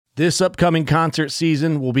This upcoming concert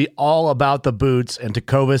season will be all about the boots, and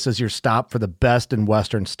Tecovas is your stop for the best in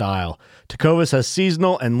Western style. Tecovas has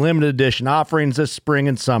seasonal and limited edition offerings this spring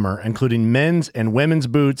and summer, including men's and women's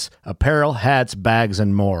boots, apparel, hats, bags,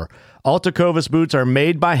 and more. All Tecovas boots are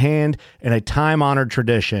made by hand in a time-honored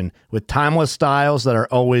tradition with timeless styles that are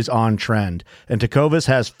always on trend. And Tecovas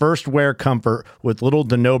has first wear comfort with little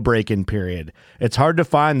to no break-in period. It's hard to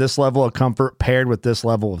find this level of comfort paired with this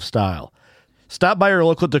level of style. Stop by your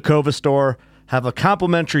local Tecovas store, have a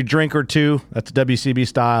complimentary drink or two, that's WCB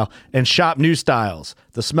style, and shop new styles.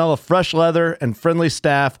 The smell of fresh leather and friendly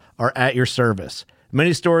staff are at your service.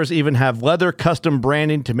 Many stores even have leather custom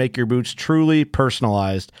branding to make your boots truly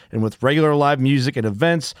personalized. And with regular live music and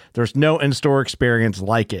events, there's no in-store experience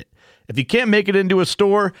like it. If you can't make it into a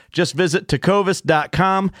store, just visit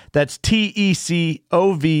tecovas.com. That's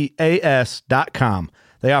TECOVAS.com.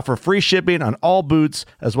 They offer free shipping on all boots,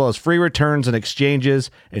 as well as free returns and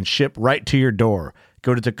exchanges, and ship right to your door.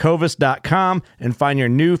 Go to tecovas.com and find your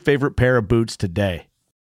new favorite pair of boots today.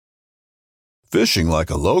 Fishing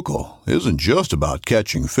like a local isn't just about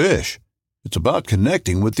catching fish. It's about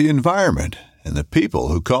connecting with the environment and the people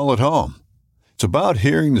who call it home. It's about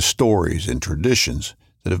hearing the stories and traditions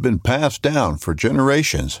that have been passed down for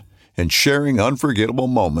generations and sharing unforgettable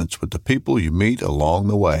moments with the people you meet along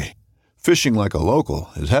the way. Fishing like a local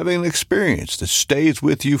is having an experience that stays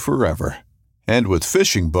with you forever. And with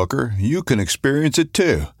Fishing Booker, you can experience it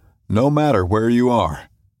too, no matter where you are.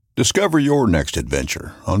 Discover your next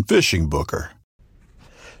adventure on Fishing Booker.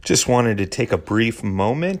 Just wanted to take a brief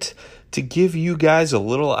moment to give you guys a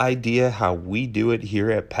little idea how we do it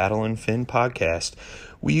here at Paddle and Fin Podcast.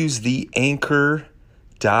 We use the Anchor.fm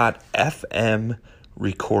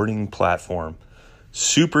recording platform.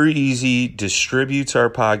 Super easy, distributes our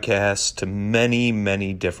podcast to many,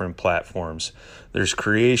 many different platforms. There's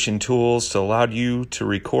creation tools to allow you to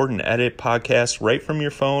record and edit podcasts right from your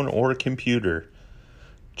phone or computer.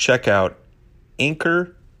 Check out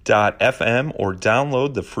Anchor.fm or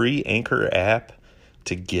download the free Anchor app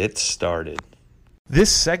to get started.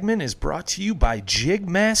 This segment is brought to you by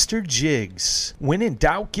Jigmaster Jigs. When in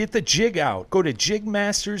doubt, get the jig out. Go to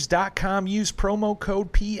jigmasters.com, use promo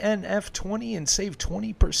code PNF20 and save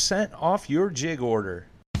 20% off your jig order.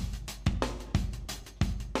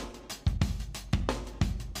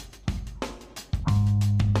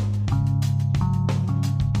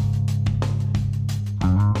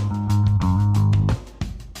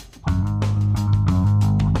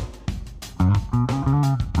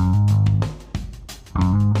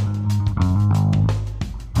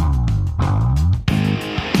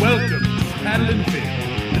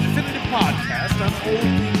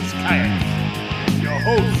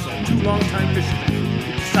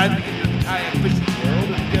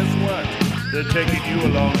 Taking you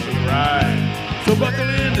along for the ride. So buckle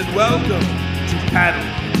in and welcome to Paddle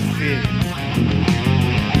and Fin.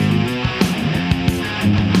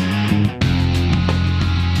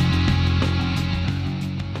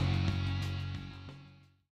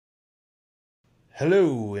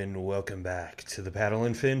 Hello and welcome back to the Paddle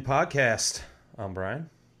and Fin Podcast. I'm Brian.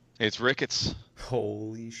 It's Ricketts.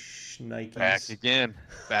 Holy shnikes. Back again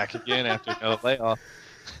after another layoff.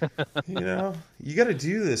 You know, you got to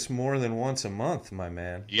do this more than once a month, my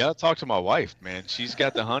man. You got to talk to my wife, man. She's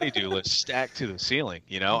got the honey-do list stacked to the ceiling.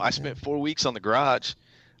 You know, I spent 4 weeks on the garage,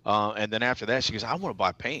 and then after that, she goes, I want to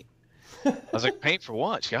buy paint. I was like, paint for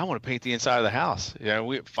what? She goes, I want to paint the inside of the house. You know,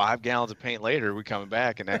 we 5 gallons of paint later, we're coming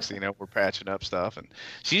back, and next thing you know, we're patching up stuff. And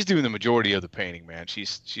she's doing the majority of the painting, man.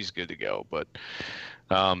 She's good to go. But,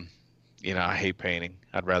 you know, I hate painting.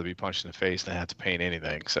 I'd rather be punched in the face than have to paint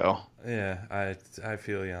anything. So yeah, I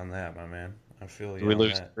feel you on that, my man. I feel you. Did we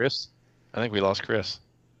lose Chris? I think we lost Chris.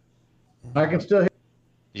 I can still hear.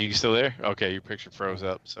 You still there? Okay, your picture froze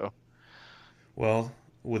up. So, well,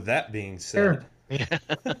 with that being said,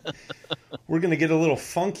 we're gonna get a little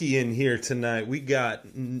funky in here tonight. We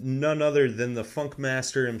got none other than the Funk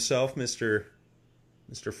Master himself, Mr.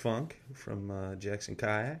 Funk from Jackson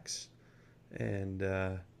Kayaks,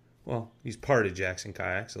 and well, he's part of Jackson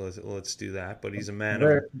Kayaks, so let's do that. But he's a man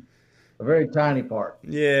of a very tiny part.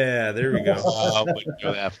 Yeah, there we go. I wouldn't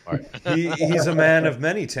go that far. He's a man of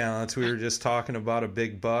many talents. We were just talking about a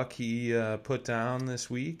big buck he put down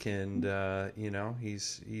this week, and you know,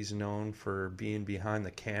 he's known for being behind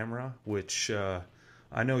the camera, which I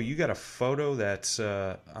know you got a photo that's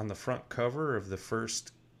on the front cover of the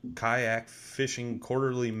first Kayak Fishing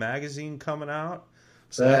Quarterly magazine coming out.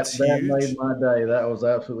 So that made my day. That was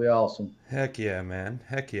absolutely awesome. Heck yeah, man.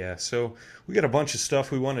 Heck yeah. So we got a bunch of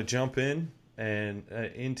stuff we want to jump in and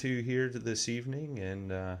into here this evening,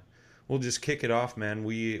 and we'll just kick it off, man.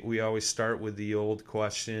 We always start with the old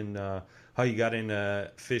question, how you got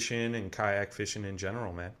into fishing and kayak fishing in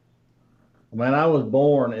general, man. Man, I was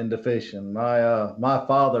born into fishing. My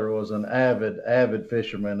father was an avid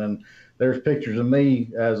fisherman, and there's pictures of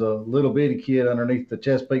me as a little bitty kid underneath the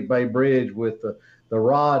Chesapeake Bay Bridge with the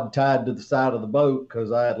rod tied to the side of the boat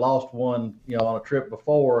because I had lost one, on a trip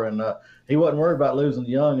before, and he wasn't worried about losing the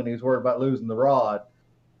young, and he was worried about losing the rod.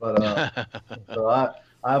 But so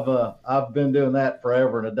I've been doing that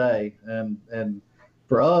forever and a day, and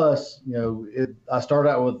for us, I started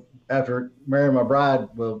out with, after marrying my bride,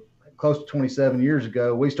 well, close to 27 years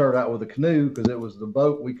ago, we started out with a canoe because it was the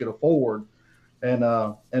boat we could afford, and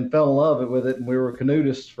fell in love with it. And we were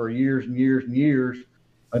canoeists for years and years and years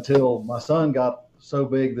until my son got so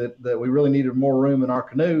big that we really needed more room in our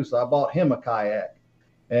canoe. So I bought him a kayak,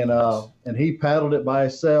 and he paddled it by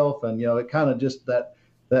himself. And, it kind of just that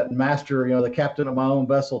master, the captain of my own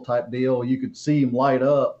vessel type deal. You could see him light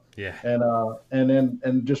up. Yeah. And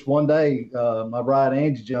then just one day, my bride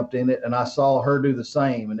Angie jumped in it, and I saw her do the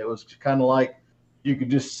same. And it was kind of like you could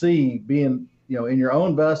just see being, in your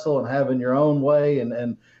own vessel and having your own way,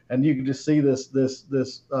 and you could just see this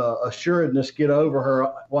assuredness get over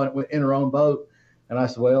her in her own boat. And I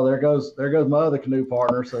said, well, there goes my other canoe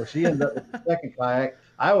partner. So she ended up with the second kayak.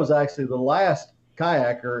 I was actually the last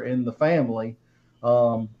kayaker in the family,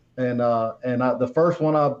 the first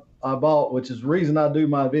one I bought, which is the reason I do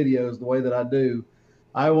my videos the way that I do.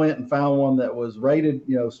 I went and found one that was rated,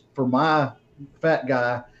 for my fat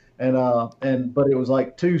guy, but it was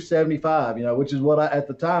like 275, which is what at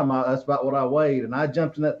the time, that's about what I weighed. And I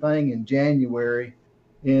jumped in that thing in January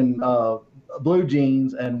in blue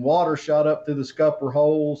jeans, and water shot up through the scupper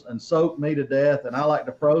holes and soaked me to death. And I like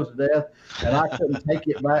to froze to death, and I couldn't take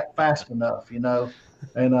it back fast enough, And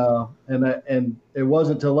it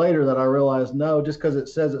wasn't until later that I realized, no, just because it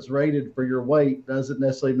says it's rated for your weight doesn't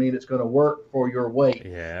necessarily mean it's going to work for your weight.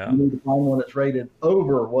 Yeah. You need to find one that's rated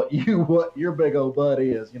over what your big old butt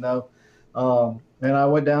is, And I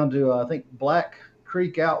went down to, I think, Black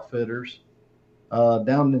Creek Outfitters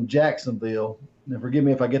down in Jacksonville. And forgive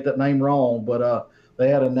me if I get that name wrong, but they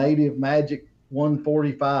had a Native Magic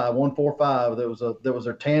 145 that was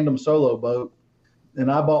their tandem solo boat.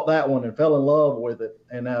 And I bought that one and fell in love with it,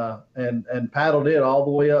 and paddled it all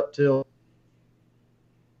the way up till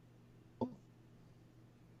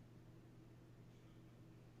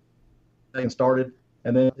and started.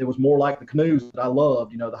 And then it was more like the canoes that I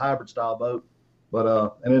loved, the hybrid style boat. But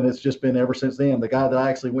and then it's just been ever since then. The guy that I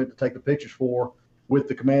actually went to take the pictures for with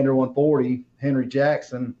the Commander 140, Henry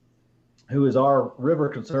Jackson, who is our river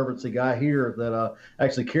conservancy guy here that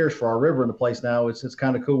actually cares for our river in the place now. It's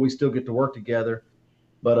kind of cool. We still get to work together.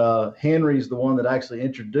 But Henry's the one that actually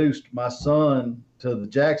introduced my son to the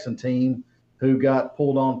Jackson team, who got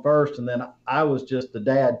pulled on first. And then I was just the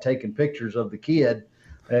dad taking pictures of the kid.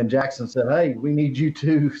 And Jackson said, hey, we need you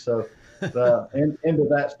too. So into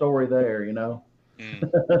that story there,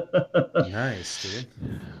 Nice, dude.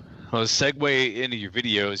 Well, segue into your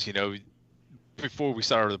videos, before we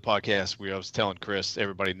started the podcast, I was telling Chris,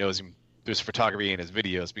 everybody knows him, there's photography in his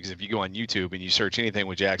videos, because if you go on YouTube and you search anything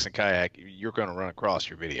with Jackson Kayak, you're going to run across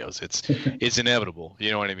your videos. It's inevitable.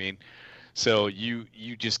 You know what I mean? So you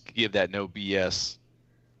just give that no BS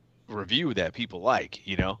review that people like,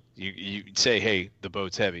 you say, hey, the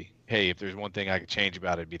boat's heavy. Hey, if there's one thing I could change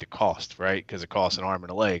about it, it'd be the cost, right? Because it costs an arm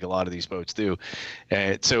and a leg. A lot of these boats do.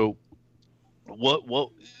 And so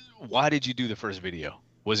why did you do the first video?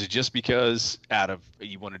 Was it just because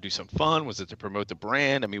you want to do some fun? Was it to promote the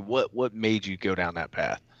brand? I mean, what made you go down that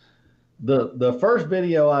path? The first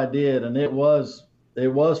video I did, and it was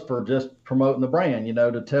for just promoting the brand,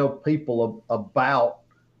 to tell people about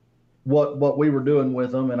what we were doing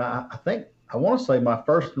with them. And I think I want to say my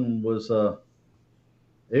first one was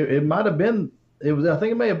it might have been I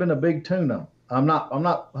think it may have been a big tuna. I'm not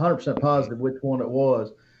 100% positive which one it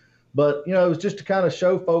was. But, it was just to kind of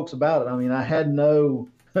show folks about it. I mean, I had no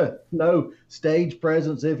stage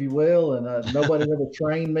presence, if you will, and nobody ever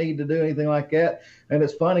trained me to do anything like that. And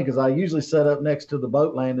it's funny because I usually set up next to the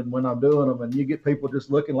boat landing when I'm doing them, and you get people just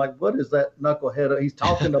looking like, what is that knucklehead? He's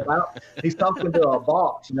talking about, he's talking to a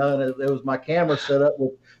box, and it was my camera set up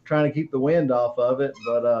with trying to keep the wind off of it.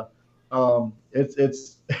 But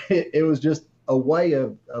it was just a way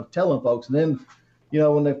of telling folks. And then,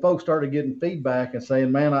 when the folks started getting feedback and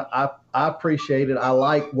saying, man, I appreciate it. I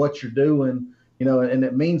like what you're doing, and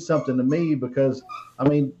it means something to me because, I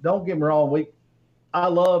mean, don't get me wrong. I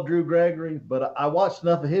love Drew Gregory, but I watched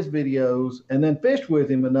enough of his videos and then fished with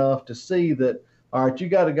him enough to see that, all right, you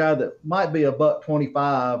got a guy that might be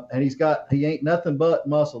 $125 and he ain't nothing but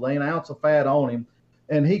muscle. There ain't an ounce of fat on him.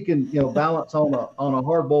 and he can, balance on a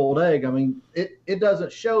hard boiled egg. I mean, it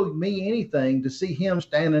doesn't show me anything to see him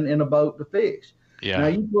standing in a boat to fish. Yeah. Now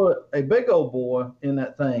you put a big old boy in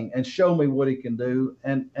that thing and show me what he can do,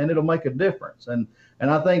 and it'll make a difference. And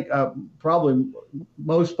I think probably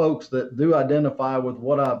most folks that do identify with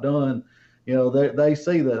what I've done, they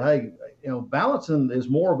see that, hey, balancing is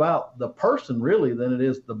more about the person really than it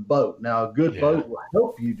is the boat. Now a good boat will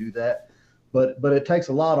help you do that, but it takes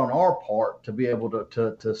a lot on our part to be able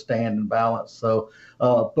to stand and balance. So,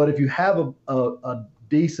 but if you have a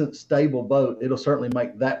decent, stable boat, it'll certainly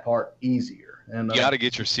make that part easier. And you got to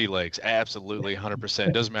get your sea legs. Absolutely,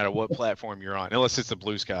 100%. Doesn't matter what platform you're on, unless it's a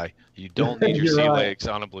blue sky. You don't need your sea legs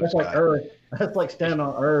on a blue sky. Like Earth. That's like standing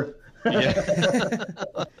on Earth.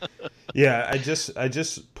 Yeah. Yeah, I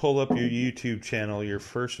just pulled up your YouTube channel. Your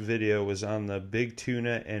first video was on the Big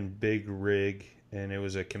Tuna and Big Rig, and it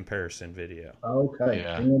was a comparison video. Okay.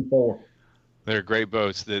 Yeah. 2-4. They're great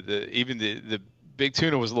boats. Even the Big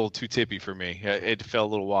Tuna was a little too tippy for me. It felt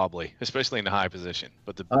a little wobbly, especially in the high position.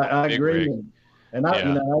 But the I Big agree. Rig, And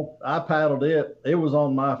I paddled it. It was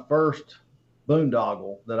on my first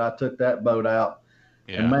boondoggle that I took that boat out.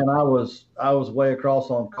 yeah. And man, I was way across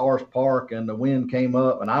on Cars Park, and the wind came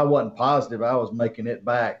up, and I wasn't positive I was making it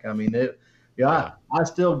back. I mean, I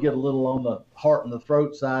still get a little on the heart and the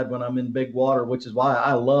throat side when I'm in big water, which is why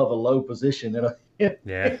I love a low position in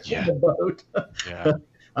the boat. Yeah.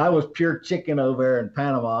 I was pure chicken over there in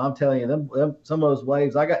Panama. I'm telling you, them some of those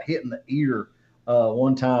waves. I got hit in the ear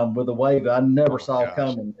one time with a wave I never saw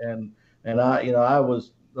coming, and I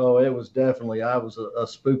was it was definitely I was a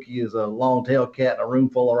spooky as a long-tailed cat in a room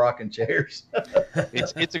full of rocking chairs.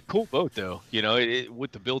 It's a cool boat though.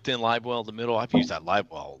 With the built-in live well in the middle. I've used that live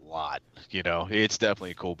well a lot. It's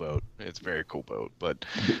definitely a cool boat. It's a very cool boat. But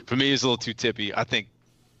for me, it's a little too tippy. I think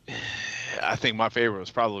my favorite was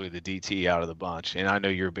probably the DT out of the bunch, and I know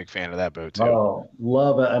you're a big fan of that boat too. Oh,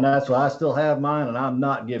 love it, and that's why I still have mine, and I'm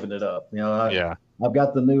not giving it up. I've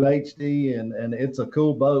got the new HD, and it's a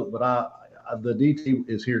cool boat, but the DT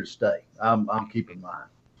is here to stay. I'm keeping mine.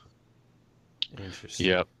 Interesting.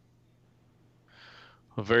 Yep.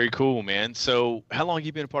 Well, very cool, man. So, how long have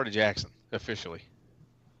you been a part of Jackson officially?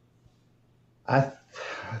 I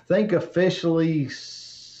think officially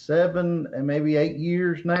 7 and maybe 8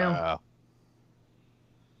 years now.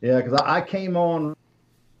 Yeah, because I came on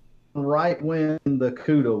right when the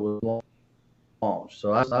CUDA was launched.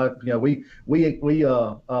 So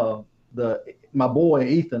my boy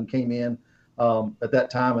Ethan came in at that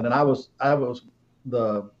time, and then I was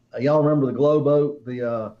y'all remember the glow boat,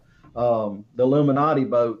 the Illuminati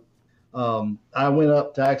boat. I went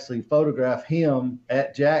up to actually photograph him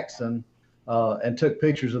at Jackson and took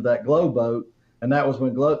pictures of that glow boat. And that was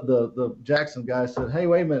when the Jackson guy said, "Hey,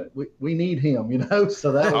 wait a minute, we need him,"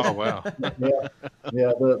 So that was, oh wow,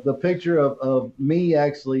 yeah. The picture of me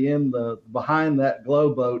actually behind that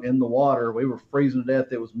glow boat in the water. We were freezing to death.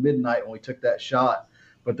 It was midnight when we took that shot,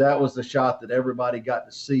 but that was the shot that everybody got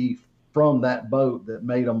to see from that boat that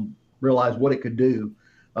made them realize what it could do.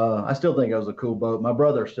 I still think it was a cool boat. My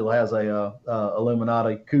brother still has a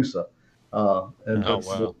Illuminati Kusa. Wow.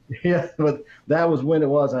 Yeah, but that was when it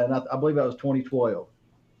was, and I believe that was 2012.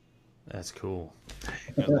 That's cool.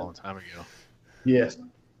 A long time ago. Yes.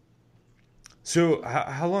 So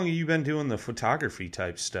how long have you been doing the photography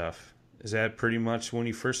type stuff? Is that pretty much when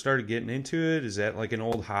you first started getting into it? Is that like an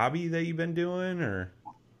old hobby that you've been doing, or?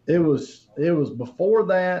 It was before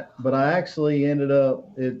that, but I actually ended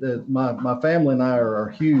up. My family and I are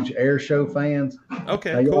huge air show fans.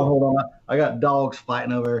 Okay, now, cool. Hold on, I got dogs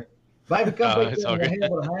fighting over there. Baby, come pick me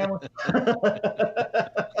up with a hammer.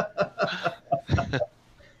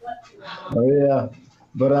 Oh yeah,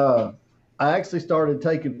 but I actually started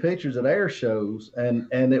taking pictures at air shows, and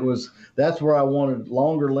that's where I wanted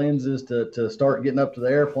longer lenses to start getting up to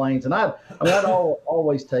the airplanes. And I'd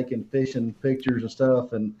always taken fishing pictures and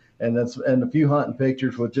stuff, and a few hunting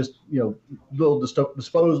pictures with just little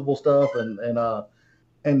disposable stuff,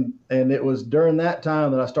 and it was during that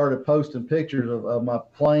time that I started posting pictures of my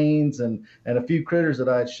planes and a few critters that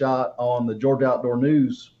I had shot on the Georgia Outdoor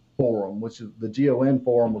News forum, which is the GON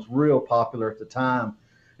forum, was real popular at the time.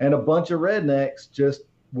 And a bunch of rednecks just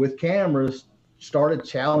with cameras started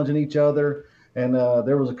challenging each other. And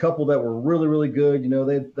there was a couple that were really, really good.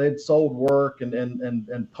 They'd sold work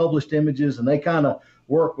and published images, and they kind of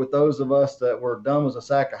worked with those of us that were dumb as a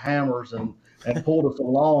sack of hammers and pulled us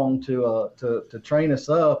along to train us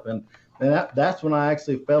up. And that's when I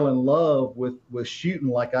actually fell in love with shooting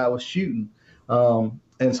like I was shooting,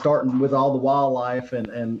 and starting with all the wildlife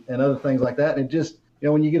and other things like that. And it just,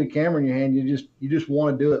 when you get a camera in your hand, you just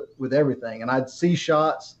want to do it with everything. And I'd see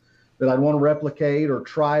shots that I'd want to replicate or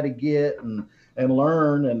try to get and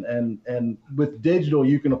learn. And with digital,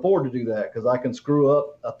 you can afford to do that because I can screw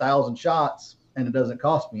up 1,000 shots and it doesn't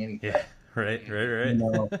cost me anything. Yeah, right. You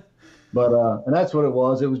know? But and that's what it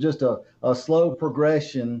was. It was just a slow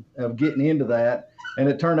progression of getting into that, and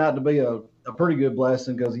it turned out to be a pretty good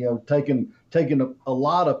blessing because taking a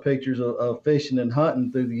lot of pictures of fishing and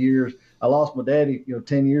hunting through the years. I lost my daddy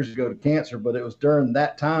 10 years ago to cancer, but it was during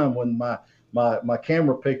that time when my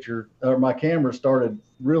camera started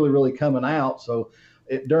really coming out. So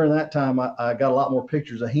during that time I got a lot more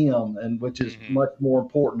pictures of him, and which is much more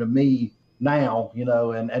important to me now,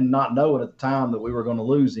 and not knowing at the time that we were going to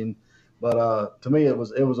lose him. But to me, it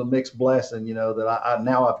was a mixed blessing, that I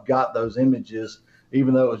now I've got those images,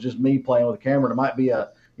 even though it was just me playing with a camera. And it might be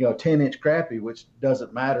a 10-inch crappie, which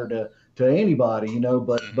doesn't matter to anybody,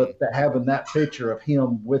 but having that picture of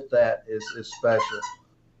him with that is special.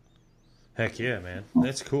 Heck yeah, man.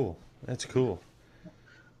 That's cool.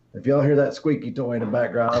 If y'all hear that squeaky toy in the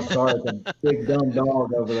background, I'm sorry, it's a big dumb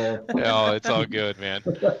dog over there. No, it's all good, man.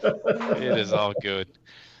 It is all good.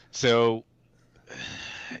 So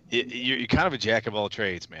you're kind of a jack of all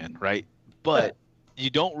trades, man, right? But you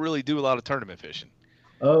don't really do a lot of tournament fishing.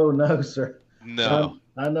 Oh no, sir. No.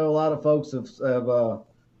 I know a lot of folks have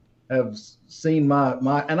seen my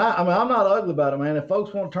and I'm not ugly about it, man. If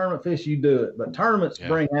folks want tournament fish, you do it. But tournaments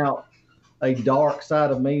bring out a dark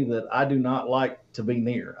side of me that I do not like to be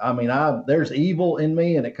near. I mean, there's evil in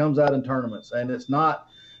me, and it comes out in tournaments. And it's not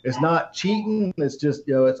cheating. It's just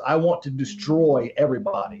I want to destroy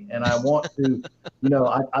everybody, and I want to,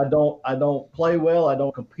 I don't play well. I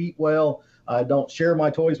don't compete well. I don't share my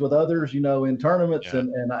toys with others, in tournaments,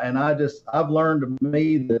 and I've learned to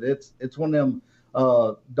me that it's one of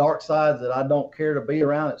them dark sides that I don't care to be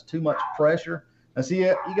around. It's too much pressure. And see,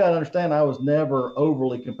 you got to understand, I was never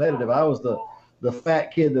overly competitive. I was the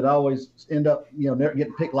fat kid that always end up, never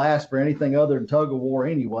getting picked last for anything other than tug of war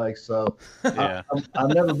anyway. So I've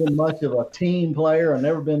never been much of a team player. I've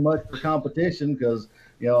never been much for competition because,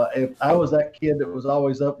 if I was that kid that was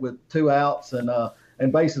always up with 2 outs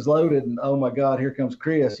and bases loaded, and oh my God, here comes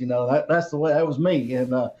Chris. That's the way that was me,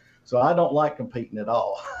 and so I don't like competing at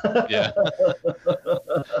all. Yeah,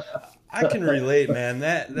 I can relate, man.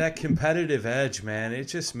 That competitive edge, man, it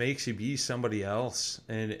just makes you be somebody else,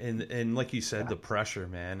 and like you said, the pressure,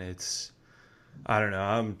 man. It's I don't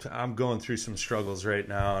know. I'm going through some struggles right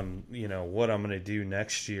now, and what I'm going to do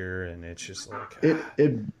next year, and it's just like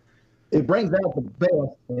it brings out the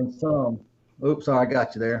best in some. Oops, sorry, I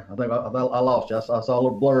got you there. I think I lost you. I saw a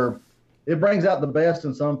little blurb. It brings out the best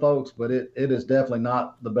in some folks, but it is definitely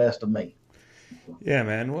not the best of me. Yeah,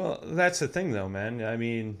 man. Well, that's the thing, though, man. I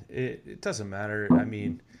mean, it doesn't matter. I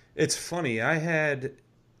mean, it's funny. I had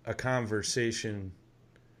a conversation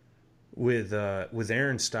with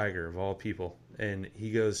Aaron Steiger, of all people, and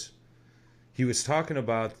he was talking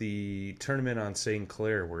about the tournament on St.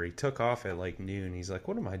 Clair where he took off at like noon. He's like,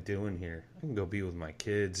 what am I doing here? I can go be with my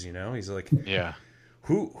kids, He's like, yeah.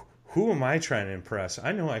 Who am I trying to impress?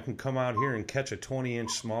 I know I can come out here and catch a 20-inch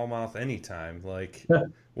smallmouth anytime. Like,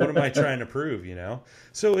 what am I trying to prove,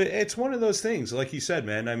 So it's one of those things, like you said,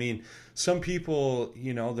 man. I mean, some people,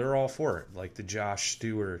 they're all for it, like the Josh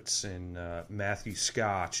Stewarts and Matthew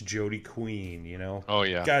Scotch, Jody Queen, Oh,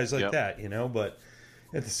 yeah. Guys like that, But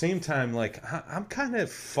at the same time, like, I'm kind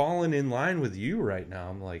of falling in line with you right now.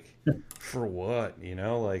 I'm like, for what?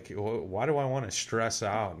 Like, why do I want to stress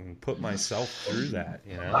out and put myself through that?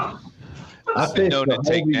 I've been known to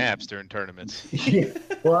take naps during tournaments. Yeah.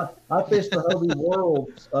 Well, I fished the Hobie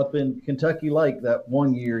Worlds up in Kentucky Lake that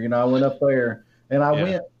one year. I went up there and I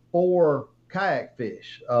went for kayak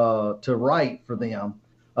fish to write for them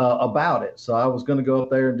about it. So I was going to go up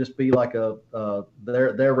there and just be like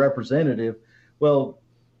their representative. Well,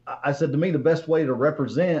 I said, to me, the best way to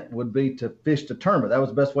represent would be to fish the tournament. That was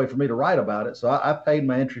the best way for me to write about it. So I paid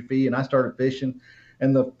my entry fee and I started fishing.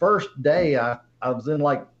 And the first day I was in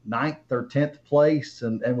like 9th or 10th place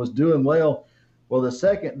and was doing well. Well, the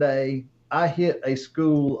second day I hit a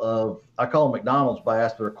school of, I call them McDonald's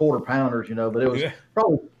bass, but they're quarter pounders, but it was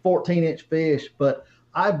probably 14-inch fish. But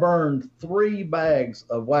I burned 3 bags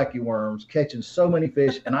of wacky worms, catching so many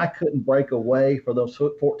fish, and I couldn't break away for those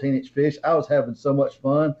 14-inch fish. I was having so much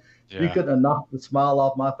fun. Yeah. You couldn't have knocked the smile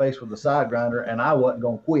off my face with a side grinder, and I wasn't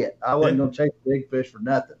going to quit. I wasn't going to chase big fish for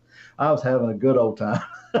nothing. I was having a good old time.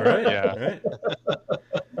 Right, yeah. Right.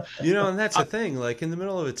 And that's the thing. Like, in the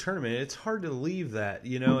middle of a tournament, it's hard to leave that.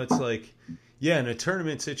 It's like, yeah, in a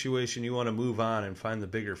tournament situation, you want to move on and find the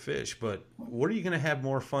bigger fish, but what are you going to have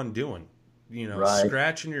more fun doing? Right.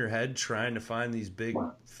 Scratching your head trying to find these big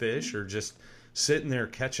fish, or just sitting there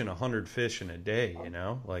catching 100 fish in a day,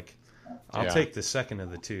 like I'll take the second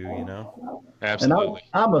of the two, you know. Absolutely.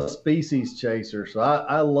 And I'm a species chaser, so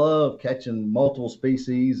I love catching multiple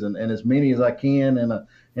species and as many as I can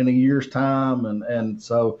in a year's time, and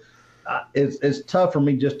so it's tough for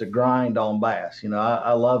me just to grind on bass. You know,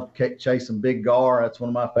 I love chasing big gar. That's one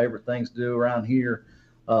of my favorite things to do around here.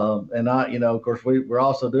 And you know, of course, we're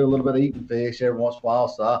also do a little bit of eating fish every once in a while.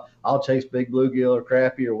 So I'll chase big bluegill or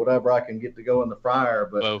crappie or whatever I can get to go in the fryer.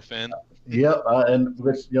 But Bowfin. Yep, and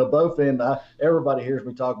which, you know, bowfin. Everybody hears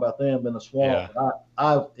me talk about them in the swamp.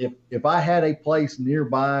 Yeah. If I had a place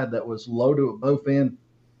nearby that was loaded with bowfin,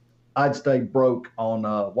 I'd stay broke on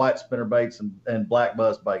white spinner baits and black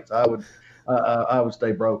buzz baits. I would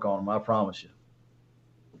stay broke on them. I promise you.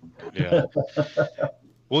 Yeah.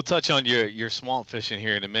 We'll touch on your swamp fishing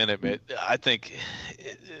here in a minute, but I think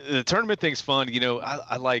the tournament thing's fun. You know,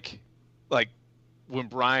 I like when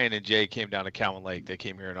Brian and Jay came down to Cowan Lake. They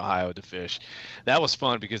came here in Ohio to fish. That was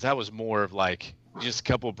fun because that was more of like just a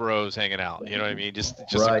couple of bros hanging out. You know what I mean? Just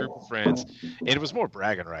Right. a group of friends, and it was more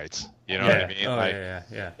bragging rights. You know what I mean? Oh, Like,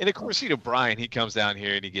 yeah. And of course, you know, Brian, he comes down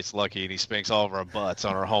here and he gets lucky and he spanks all of our butts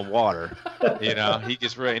on our home water. You know, he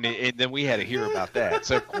gets right, and then we had to hear about that.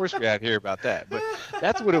 So of course we had to hear about that. But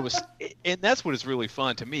that's what it was, and that's what is really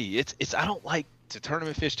fun to me. It's I don't like to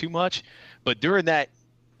tournament fish too much, but during that,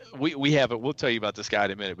 we have it. We'll tell you about this guy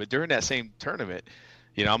in a minute. But during that same tournament,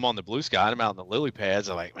 you know, I'm on the blue sky and I'm out in the lily pads.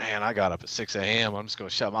 I'm like, man, I got up at 6 a.m. I'm just going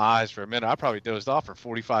to shut my eyes for a minute. I probably dozed off for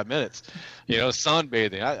 45 minutes, you know,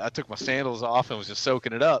 sunbathing. I took my sandals off and was just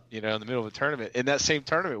soaking it up, you know, in the middle of the tournament. In that same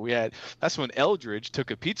tournament we had, that's when Eldridge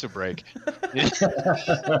took a pizza break.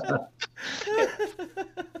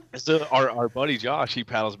 So our buddy Josh, he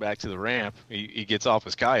paddles back to the ramp. He gets off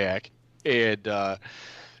his kayak, and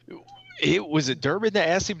was it Durbin that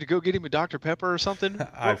asked him to go get him a Dr. Pepper or something?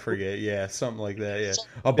 I forget. Yeah, something like that. Yeah,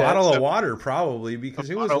 a bottle of water probably because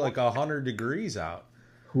it was like 100 degrees out.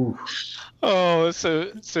 Oh,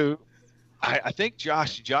 so I think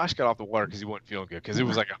Josh got off the water because he wasn't feeling good because it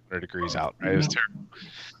was like 100 degrees out. Right? It was terrible,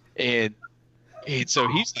 and so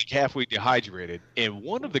he's like halfway dehydrated. And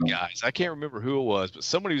one of the guys, I can't remember who it was, but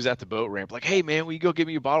somebody was at the boat ramp like, hey, man, will you go get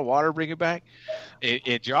me a bottle of water, bring it back?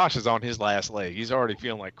 And Josh is on his last leg. He's already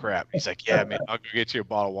feeling like crap. He's like, yeah, man, I'll go get you a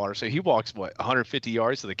bottle of water. So he walks, 150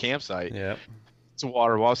 yards to the campsite. Yeah. To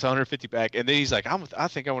water, walks 150 back. And then he's like, I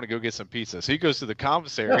think I want to go get some pizza. So he goes to the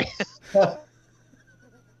commissary.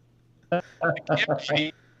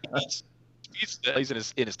 He eats pizza. He's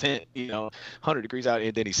in his tent, you know, 100 degrees out,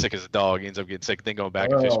 and then he's sick as a dog. He ends up getting sick, then going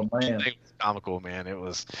back and fishing. Man. It was comical, man. It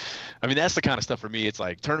was, I mean, that's the kind of stuff for me. It's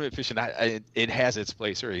like tournament fishing. It has its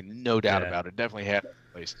place, there ain't no doubt about it. Definitely has its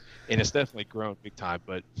place, and it's definitely grown big time.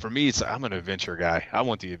 But for me, I'm an adventure guy. I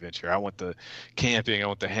want the adventure. I want the camping. I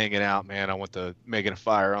want the hanging out, man. I want the making a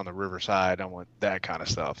fire on the riverside. I want that kind of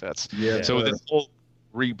stuff. So this whole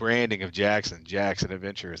rebranding of Jackson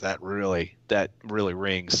Adventures, that really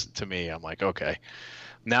rings to me. I'm like, okay,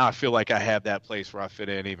 now I feel like I have that place where I fit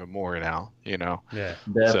in even more now, you know. Yeah,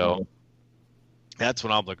 definitely. So that's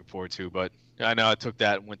what I'm looking forward to. But I know I took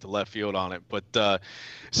that and went to left field on it. But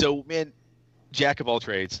so, man, jack of all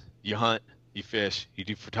trades. You hunt, you fish, you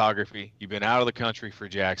do photography. You've been out of the country for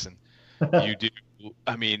Jackson. You do.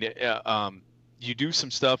 I mean, you do some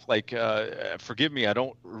stuff like, forgive me, I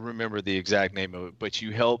don't remember the exact name of it, but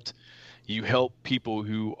you help people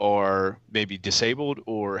who are maybe disabled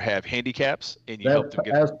or have handicaps, and you help them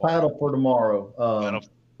get as Paddle for Tomorrow.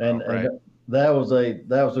 And that was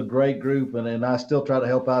a great group, and I still try to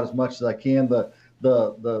help out as much as I can.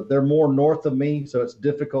 They're more north of me, so it's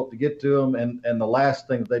difficult to get to them. And the last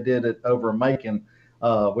thing they did over in Macon, we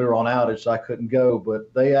were on outage, so I couldn't go.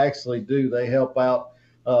 But they actually do. They help out.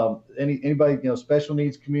 Anybody, you know, special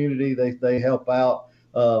needs community, they help out.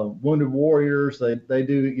 Wounded warriors, they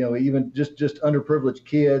do, you know, even just underprivileged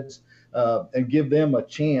kids, and give them a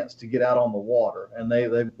chance to get out on the water. And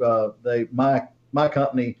my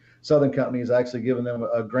company, Southern Company, is actually giving them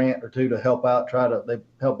a grant or two to help out. They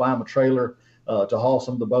help buy them a trailer to haul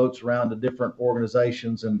some of the boats around to different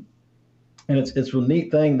organizations, and it's a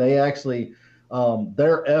neat thing. They actually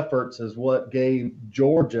their efforts is what gave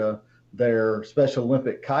Georgia their Special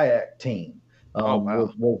Olympic kayak team.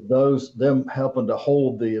 With them helping to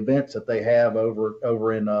hold the events that they have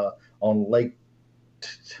over in on Lake.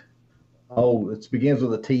 Oh, it begins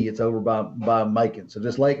with a T. It's over by Macon. So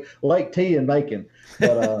just Lake T in Macon.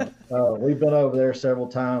 But we've been over there several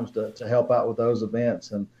times to help out with those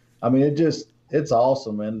events, and I mean it's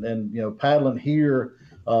awesome. And you know, paddling here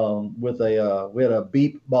we had a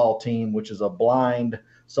beep ball team, which is a blind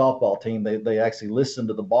softball team. They actually listen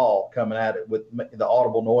to the ball coming at it with the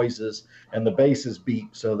audible noises, and the bases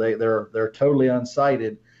beep, so they're totally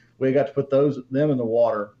unsighted. we got to put them in the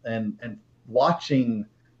water and watching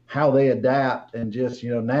how they adapt, and just,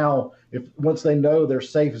 now once they know their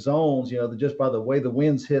safe zones, just by the way the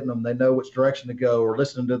wind's hitting them, they know which direction to go, or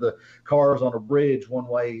listening to the cars on a bridge one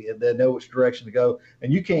way, and they know which direction to go,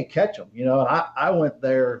 and you can't catch them. And I went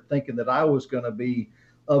there thinking that I was going to be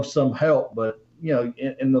of some help, but in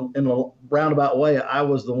the roundabout way, I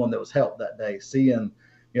was the one that was helped that day, seeing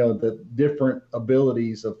the different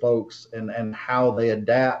abilities of folks and how they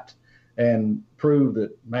adapt and prove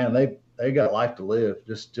that, man, they got life to live.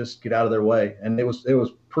 Just get out of their way. And it was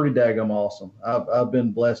pretty daggum awesome. I've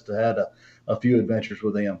been blessed to have a few adventures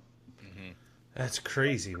with them. Mm-hmm. That's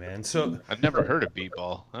crazy, man. So I've never heard of beat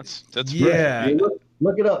ball. That's yeah.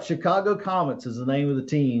 Look it up. Chicago Comets is the name of the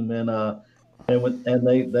team, and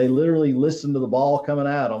they literally listen to the ball coming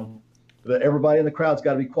at them. But everybody in the crowd's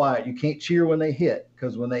got to be quiet. You can't cheer when they hit,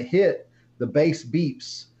 because when they hit, the bass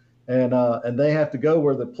beeps, and they have to go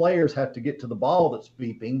where the players have to get to the ball that's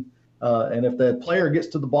beeping. And if the player gets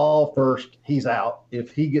to the ball first, he's out.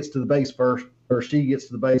 If he gets to the base first, or she gets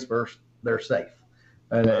to the base first, they're safe.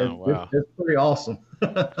 And it's pretty awesome.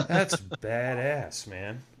 That's badass,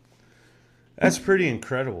 man. That's pretty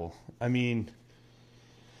incredible. I mean,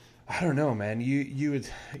 I don't know, man. You would,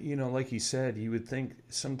 like you said, you would think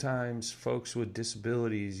sometimes folks with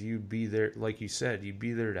disabilities, you'd be there, like you said, you'd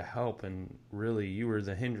be there to help, and really you were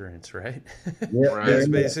the hindrance, right? Yeah, That's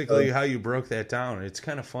basically how you broke that down. It's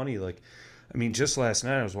kind of funny. Like, I mean, just last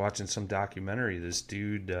night I was watching some documentary. This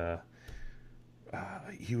dude,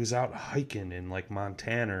 he was out hiking in like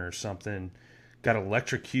Montana or something, got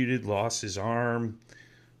electrocuted, lost his arm,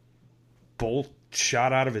 bolt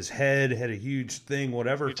shot out of his head, had a huge thing,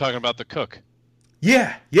 whatever. You're talking about the cook.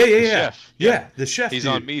 Yeah. Chef. Yeah, the chef. He's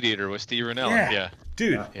dude. on Meat Eater with Steve Rinella. Yeah.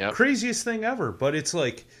 Dude, Yep. Craziest thing ever. But it's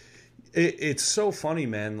like, it's so funny,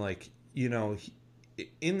 man. Like,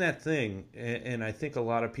 in that thing, and I think a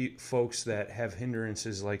lot of folks that have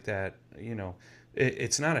hindrances like that,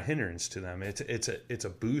 it's not a hindrance to them. It's a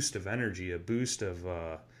boost of energy, a boost of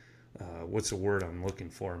what's the word I'm looking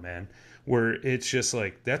for, man? Where it's just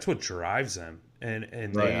like, that's what drives them.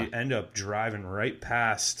 And they end up driving right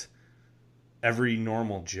past every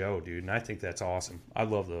normal Joe, dude. And I think that's awesome. I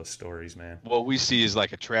love those stories, man. What we see is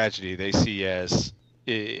like a tragedy. They see as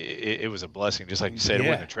it was a blessing. Just like you said, it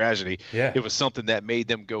wasn't a tragedy. Yeah. It was something that made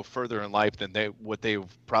them go further in life than what they've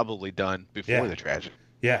probably done before the tragedy.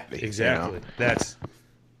 Yeah, exactly. That's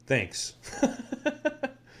thanks.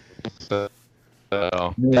 That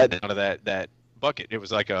out of that bucket, it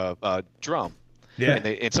was like a drum. Yeah.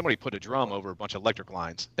 And somebody put a drum over a bunch of electric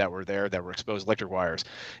lines that were there, that were exposed electric wires.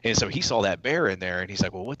 And so he saw that bear in there, and he's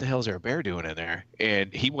like, well, what the hell is there a bear doing in there?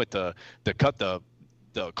 And he went to cut the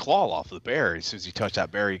claw off of the bear. As soon as he touched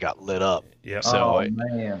that bear, he got lit up. Yeah. So,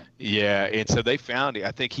 man. Yeah, and so they found it.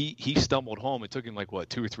 I think he stumbled home. It took him like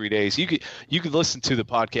 2 or 3 days. You could listen to the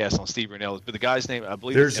podcast on Steve Rinella's, but the guy's name, I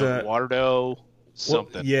believe, is Eduardo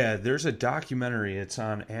something. Well, yeah, there's a documentary. It's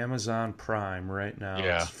on Amazon Prime right now.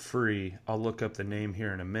 Yeah. It's free. I'll look up the name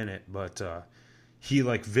here in a minute, but he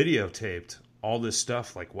like videotaped all this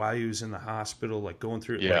stuff, like while he was in the hospital, like going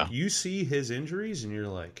through it. Yeah. Like, you see his injuries and you're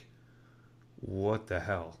like, what the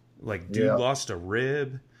hell? Like, dude lost a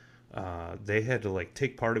rib. They had to like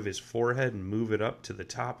take part of his forehead and move it up to the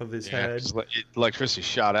top of his head. Electricity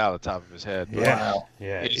shot out of the top of his head. Yeah, Wow.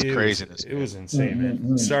 yeah, It's craziness. It was insane,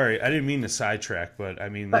 man. Sorry, I didn't mean to sidetrack, but I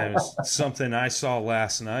mean, that was something I saw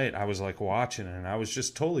last night. I was like watching it, and I was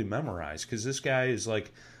just totally memorized, because this guy is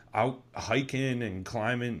like out hiking and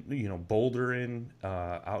climbing, bouldering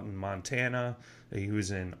out in Montana. He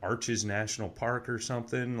was in Arches National Park or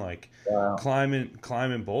something, like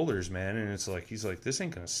climbing boulders, man. And it's like, he's like, this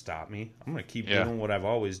ain't gonna stop me. I'm gonna keep doing what I've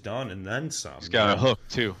always done, and then some. He's got a hook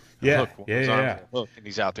too. Yeah. Hook, and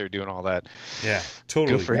he's out there doing all that. Yeah,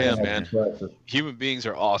 totally. Good for him, man. Human beings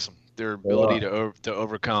are awesome. Their ability to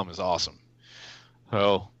overcome is awesome.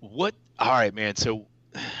 Oh, what? All right, man. So,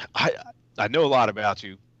 I know a lot about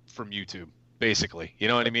you from YouTube, basically, you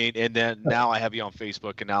know what I mean? And then now I have you on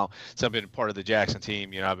Facebook, and now since I've been part of the Jackson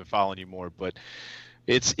team, I've been following you more, but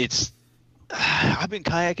it's I've been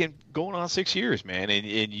kayaking going on 6 years, man.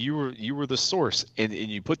 And you were the source, and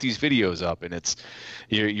you put these videos up, and it's,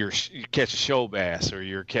 you catch a show bass, or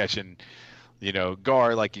you're catching,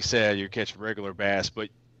 gar, like you said, you're catching regular bass, but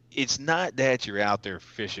it's not that you're out there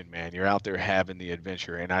fishing, man. You're out there having the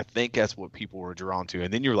adventure, and I think that's what people were drawn to.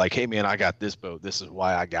 And then you're like, hey, man, I got this boat. This is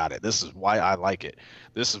why I got it. This is why I like it.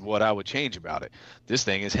 This is what I would change about it. This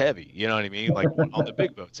thing is heavy. You know what I mean? Like on the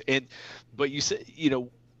big boats. But you said,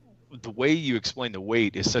 the way you explain the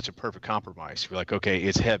weight is such a perfect compromise. You're like, okay,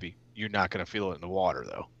 it's heavy. You're not going to feel it in the water,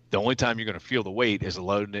 though. The only time you're going to feel the weight is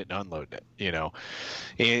loading it and unloading it, you know.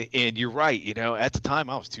 And you're right, you know, at the time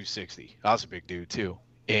I was 260. I was a big dude too.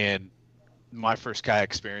 And my first kayak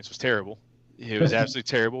experience was terrible. It was absolutely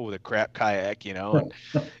terrible with a crap kayak, you know,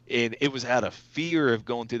 and it was out of fear of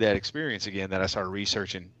going through that experience again that I started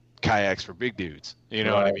researching kayaks for big dudes. You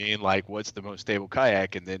know what I mean? Like, what's the most stable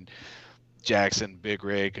kayak? And then Jackson, Big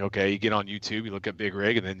Rig. Okay, you get on YouTube, you look at Big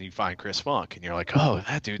Rig, and then you find Chris Funk, and you're like, oh,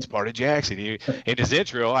 that dude's part of Jackson. In his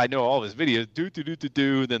intro, I know all of his videos,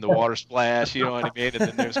 then the water splash, you know what I mean? And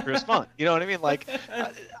then there's Chris Funk, you know what I mean? Like,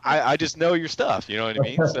 I just know your stuff, you know what I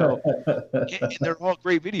mean? So, and they're all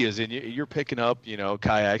great videos, and you're picking up, you know,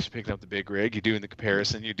 kayaks, you're picking up the Big Rig, you're doing the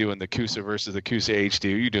comparison, you're doing the Kusa versus the Kusa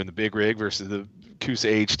HD, you're doing the Big Rig versus the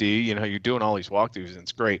Kusa HD, you know, you're doing all these walkthroughs, and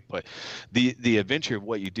it's great. But the adventure of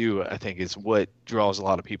what you do, I think, is what draws a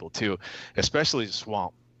lot of people too, especially the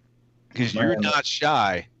swamp, because you're not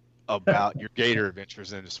shy about your gator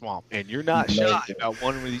adventures in the swamp, and you're not shy about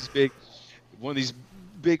one of these big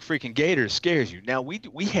freaking gators scares you. Now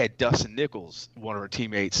we had Dustin Nichols, one of our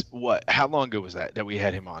teammates. How long ago was that we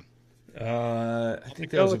had him on? I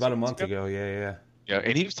think that was about a month ago. Yeah,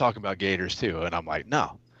 and he was talking about gators too, and I'm like,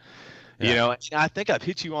 no. You know, and I think I've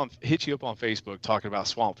hit you up on Facebook talking about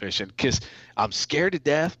swamp fishing because I'm scared to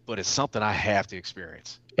death, but it's something I have to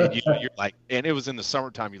experience. And you're like, and it was in the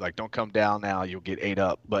summertime. You're like, don't come down now, you'll get ate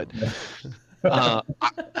up. But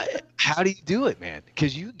how do you do it, man?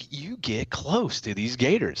 Because you get close to these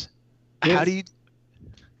gators. How do you?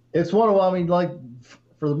 It's one of, I mean, like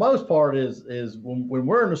for the most part is when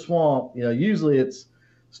we're in the swamp, you know, usually it's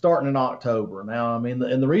starting in October. Now, I mean,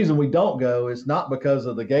 and the reason we don't go is not because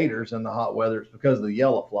of the gators and the hot weather. It's because of the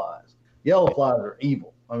yellow flies. Yellow flies are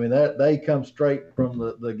evil. I mean, they come straight from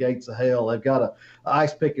the gates of hell. They've got a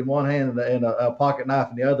ice pick in one hand and a pocket knife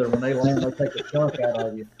in the other. When they land, they take a chunk out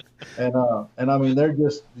of you. And I mean, they're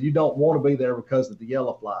just, you don't want to be there because of the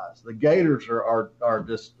yellow flies. The gators are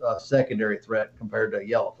just a secondary threat compared to a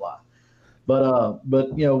yellow fly.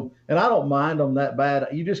 But you know, and I don't mind them that bad.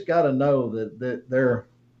 You just got to know that they're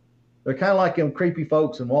kind of like them creepy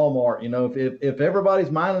folks in Walmart. You know, if everybody's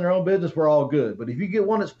minding their own business, we're all good. But if you get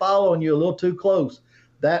one that's following you a little too close,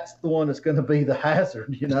 that's the one that's going to be the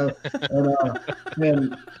hazard, you know.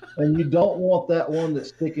 And you don't want that one that's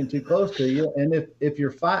sticking too close to you. And if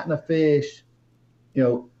you're fighting a fish, you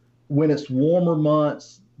know, when it's warmer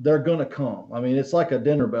months, they're going to come. I mean, it's like a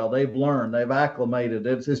dinner bell. They've learned, they've acclimated.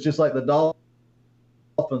 It's just like the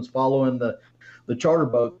dolphins following the charter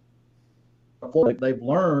boat. They've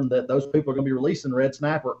learned that those people are going to be releasing red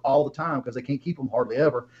snapper all the time because they can't keep them hardly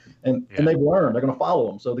ever. And they've learned they're going to follow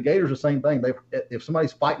them. So the gators are the same thing. If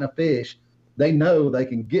somebody's fighting a fish, they know they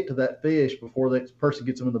can get to that fish before the person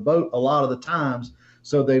gets them in the boat a lot of the times.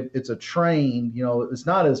 So it's a trained, you know, it's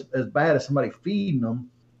not as bad as somebody feeding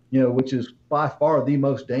them, you know, which is by far the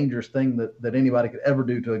most dangerous thing that anybody could ever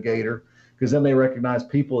do to a gator, because then they recognize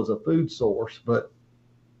people as a food source. But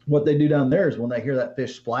what they do down there is when they hear that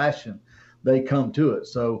fish splashing, they come to it.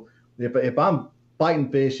 So if I'm fighting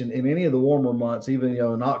fish in any of the warmer months, even, you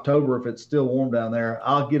know, in October, if it's still warm down there,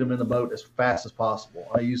 I'll get them in the boat as fast as possible.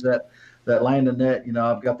 I use that landing net. You know,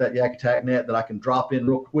 I've got that yak attack net that I can drop in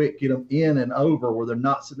real quick, get them in and over where they're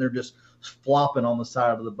not sitting there just flopping on the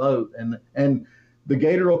side of the boat. And the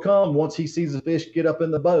gator will come once he sees the fish get up in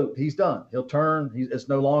the boat. He's done. He'll turn. It's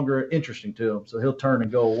no longer interesting to him, so he'll turn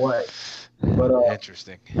and go away. But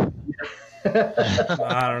interesting.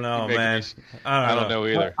 I don't know, man. I don't know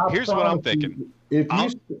either. Here's what I'm thinking. If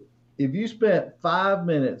you spent 5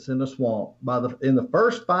 minutes in the swamp, in the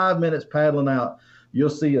first 5 minutes paddling out, you'll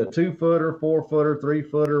see a 2-footer, 4-footer,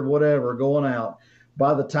 3-footer, whatever going out.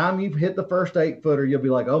 By the time you've hit the first 8-footer, you'll be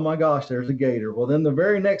like, oh my gosh, there's a gator. Well, then the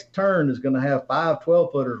very next turn is going to have 5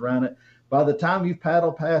 12-footers around it. By the time you've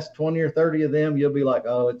paddled past 20 or 30 of them, you'll be like,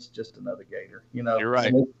 oh, it's just another gator. You know, you're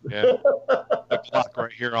right. Yeah. The clock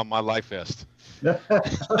right here on my life vest.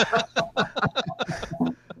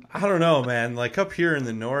 I don't know, man. Like up here in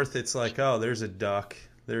the north, it's like, oh, there's a duck,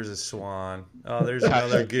 there's a swan, oh, there's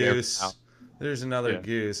another goose, there's another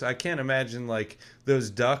goose. I can't imagine like those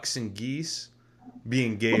ducks and geese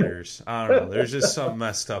being gators. I don't know. There's just something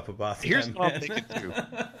messed up about that. Here's what I'm thinking too.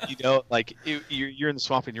 You know, like you're in the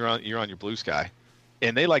swamp and you're on your blue sky,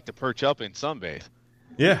 and they like to perch up and sunbathe.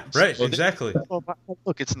 Yeah, right. So exactly.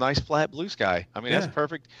 Look, it's a nice flat blue sky. I mean, that's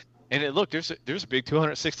perfect. And look, there's a big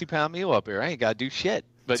 260-pound mule up here. I ain't got to do shit.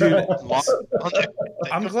 But dude,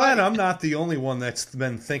 I'm glad I'm not the only one that's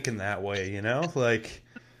been thinking that way. You know, like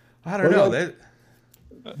I don't know.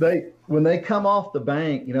 When they come off the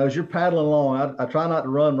bank, you know, as you're paddling along, I try not to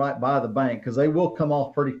run right by the bank because they will come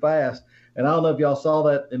off pretty fast. And I don't know if y'all saw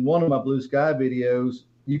that in one of my blue sky videos.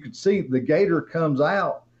 you could see the gator comes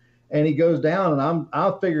out and he goes down, and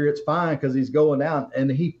I figure it's fine because he's going down, and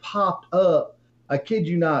he popped up. I kid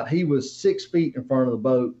you not, he was 6 feet in front of the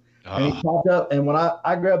boat. And he popped up, and when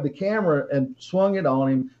I grabbed the camera and swung it on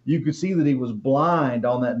him, you could see that he was blind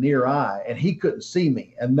on that near eye, and he couldn't see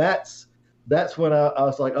me. And that's when I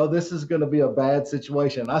was like, oh, this is going to be a bad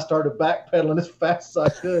situation. And I started backpedaling as fast as I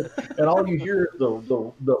could, and all you hear is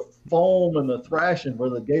the foam and the thrashing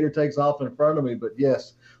where the gator takes off in front of me. But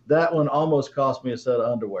yes, that one almost cost me a set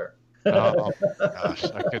of underwear. Oh gosh,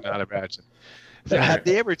 I could not imagine. So have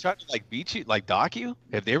they ever tried to like beat you, like dock you?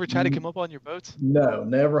 Have they ever tried to come up on your boats? No,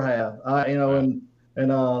 never have. And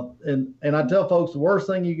I tell folks the worst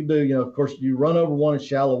thing you can do, of course, you run over one in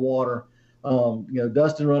shallow water.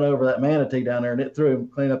 Dustin run over that manatee down there, and it threw him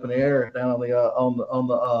clean up in the air down on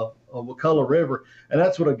the Wakulla River. And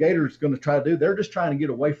that's what a gator is going to try to do. They're just trying to get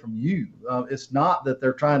away from you. It's not that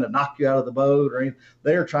they're trying to knock you out of the boat or anything.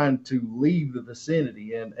 They're trying to leave the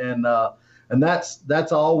vicinity. And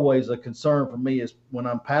that's always a concern for me, is when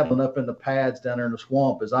I'm paddling up in the pads down there in the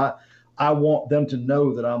swamp, is I want them to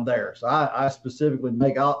know that I'm there. So I specifically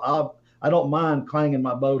I don't mind clanging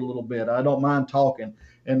my boat a little bit. I don't mind talking.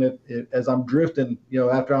 And as I'm drifting,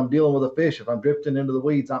 after I'm dealing with a fish, if I'm drifting into the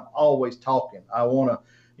weeds, I'm always talking. I want to,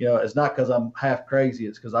 it's not because I'm half crazy.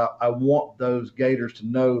 It's because I want those gators to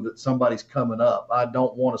know that somebody's coming up. I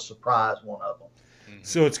don't want to surprise one of them.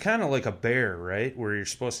 So it's kind of like a bear, right? Where you're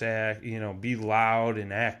supposed to act, be loud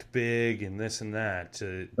and act big and this and that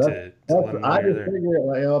to let them know you're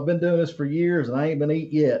there. I've been doing this for years and I ain't been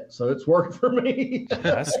eat yet, so it's working for me.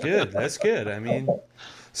 That's good. That's good. I mean,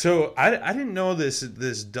 so I didn't know this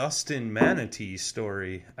Dustin manatee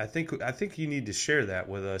story. I think you need to share that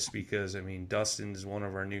with us because Dustin's one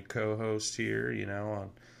of our new co-hosts here.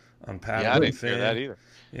 On Paddle. Yeah, I didn't hear that either.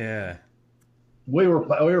 Yeah. We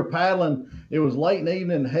were paddling. It was late in the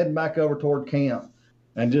evening, heading back over toward camp,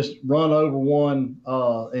 and just run over one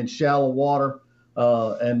in shallow water,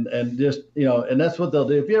 and just and that's what they'll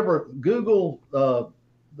do. If you ever Google a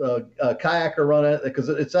kayaker run it, because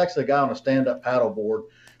it's actually a guy on a stand-up paddleboard,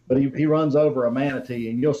 but he runs over a manatee,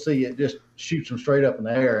 and you'll see it just shoots him straight up in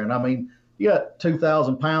the air. And you got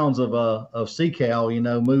 2,000 pounds of sea cow,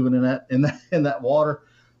 moving in that water,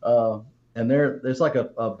 and there's like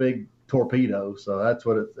a big torpedo. So that's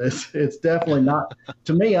what it's definitely not.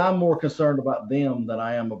 To me, I'm more concerned about them than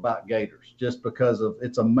I am about gators, just because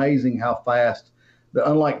it's amazing how fast,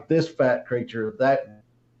 unlike this fat creature,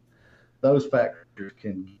 those fat creatures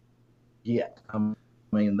can get.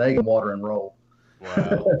 They can water and roll.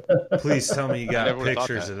 Wow. Please tell me you got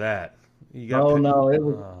pictures of that. No,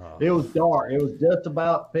 it was dark. It was just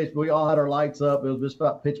about pitch. We all had our lights up. It was just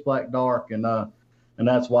about pitch black dark, and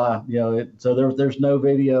that's why, so there's no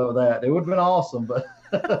video of that. It would have been awesome, but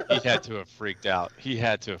he had to have freaked out.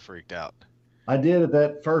 I did at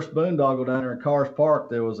that first boondoggle down there in Cars Park.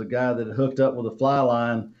 There was a guy that had hooked up with a fly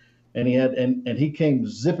line, and he came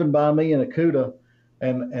zipping by me in a cuda,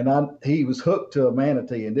 and he was hooked to a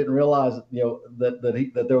manatee and didn't realize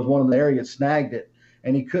that there was one in the area that snagged it,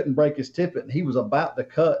 and he couldn't break his tippet, and he was about to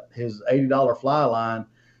cut his $80 fly line.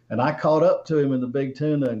 And I caught up to him in the big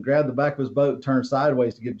tuna and grabbed the back of his boat and turned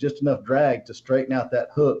sideways to get just enough drag to straighten out that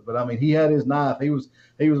hook. But he had his knife. He was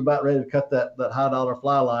about ready to cut that high dollar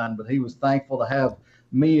fly line, but he was thankful to have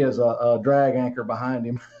me as a drag anchor behind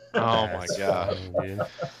him. Oh my God.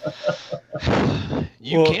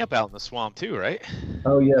 You camp out in the swamp too, right?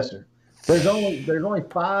 Oh yes, sir. There's only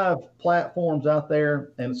 5 platforms out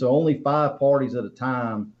there, and so only 5 parties at a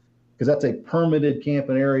time, because that's a permitted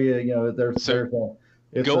camping area.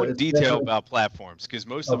 Go in detail about platforms, because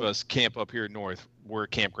most of us camp up here north. We're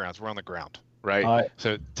campgrounds. We're on the ground, right?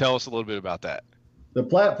 So tell us a little bit about that. The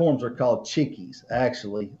platforms are called chickees,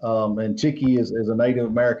 actually. And chickee is a Native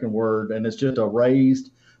American word, and it's just a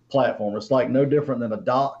raised platform. It's like no different than a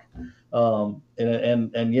dock.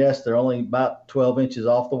 And yes, they're only about 12 inches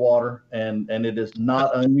off the water, and it is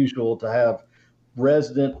not unusual to have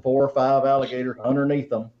resident 4 or 5 alligators underneath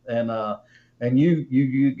them. And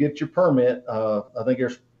you get your permit. I think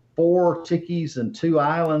there's 4 chickees and 2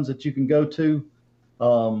 islands that you can go to.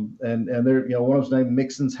 And there, one of them's named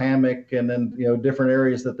Mixon's Hammock, and then, different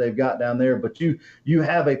areas that they've got down there. But you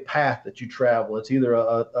have a path that you travel. It's either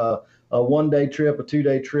a 1-day trip, a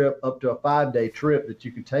 2-day trip, up to a 5-day trip that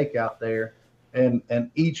you can take out there.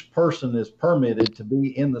 And each person is permitted to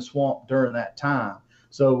be in the swamp during that time.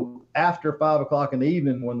 So after 5 o'clock in the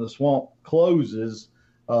evening, when the swamp closes,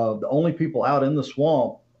 the only people out in the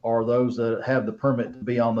swamp are those that have the permit to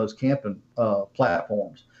be on those camping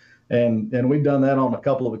platforms. And we've done that on a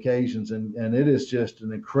couple of occasions, and it is just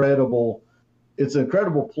an incredible it's an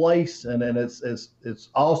incredible place, and it's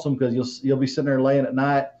awesome because you'll be sitting there laying at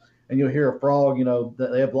night and you'll hear a frog.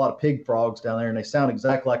 They have a lot of pig frogs down there, and they sound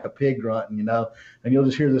exactly like a pig grunting. And you'll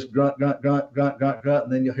just hear this grunt, grunt, grunt, grunt, grunt, grunt,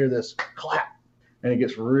 and then you'll hear this clap, and it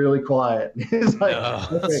gets really quiet. It's like,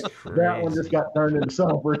 okay, that one just got turned into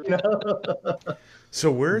something.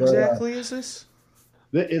 So where exactly is this?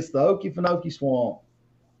 It's the Okefenokee Swamp,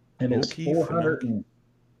 and it's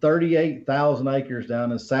 438,000 acres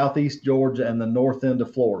down in southeast Georgia and the north end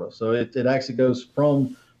of Florida. So it actually goes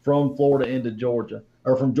from Florida into Georgia,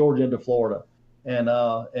 or from Georgia into Florida. And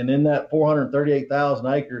in that 438,000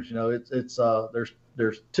 acres,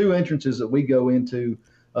 there's two entrances that we go into.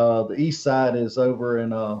 The east side is over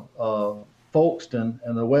in Folkston,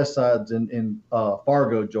 and the west side's in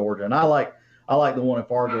Fargo, Georgia. And I like the one in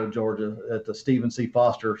Fargo, Georgia, at the Stephen C.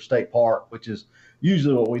 Foster State Park, which is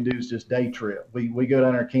usually what we do is just day trip. We go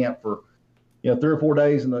down there, camp for 3 or 4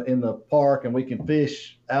 days in the park, and we can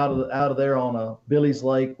fish out of there on Billy's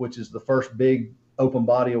Lake, which is the first big open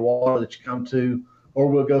body of water that you come to, or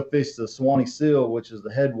we'll go fish the Suwannee Sill, which is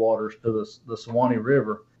the headwaters to the Suwannee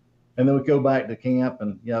River. And then we go back to camp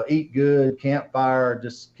and, eat good, campfire,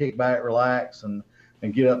 just kick back, relax, and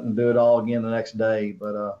get up and do it all again the next day.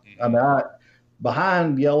 But,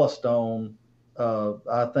 behind Yellowstone,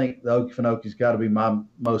 I think the Okefenokee's got to be my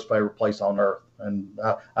most favorite place on earth. And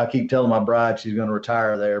I keep telling my bride she's going to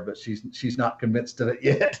retire there, but she's not convinced of it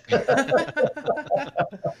yet.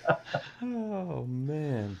 Oh,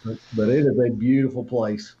 man. But it is a beautiful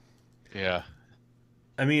place. Yeah.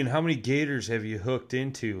 I mean, how many gators have you hooked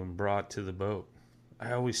into and brought to the boat?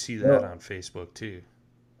 I always see that on Facebook too.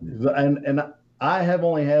 And I have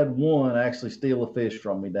only had one actually steal a fish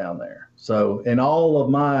from me down there. So in all of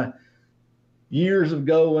my years of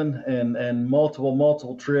going and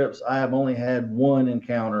multiple trips, I have only had one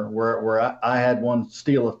encounter where I had one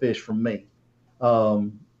steal a fish from me.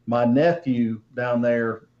 My nephew down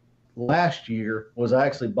there last year was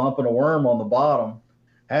actually bumping a worm on the bottom,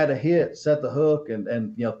 had a hit, set the hook, and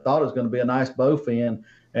thought it was going to be a nice bowfin.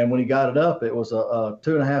 And when he got it up, it was a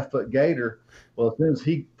 2.5 foot gator. Well, as soon as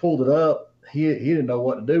he pulled it up, he didn't know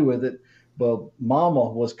what to do with it. But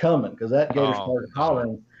Mama was coming because that gator started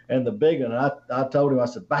hollering, and the big one. I told him, I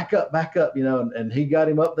said, back up, and he got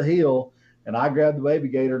him up the hill. And I grabbed the baby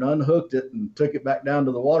gator and unhooked it and took it back down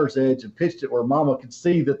to the water's edge and pitched it where Mama could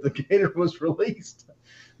see that the gator was released.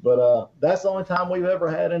 But that's the only time we've ever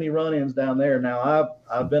had any run-ins down there. Now,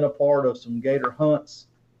 I've been a part of some gator hunts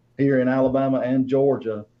here in Alabama and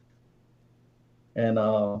Georgia. And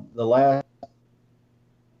the last I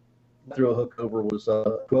threw a hook over was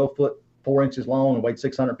 12 foot 4 inches long and weighed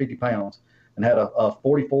 650 pounds and had a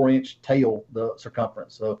 44-inch tail, the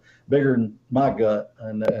circumference, so bigger than my gut.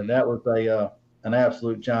 And that was an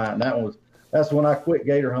absolute giant. And that's when I quit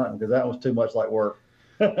gator hunting because that was too much like work.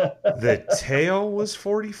 The tail was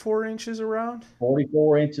 44 inches around?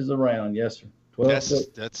 44 inches around, yes, sir. 12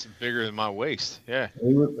 foot. That's bigger than my waist. Yeah.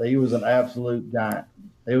 He was an absolute giant.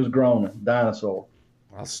 He was grown, a dinosaur.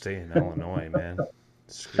 I'll stay in Illinois, man.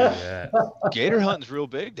 Screw that. Gator hunting's real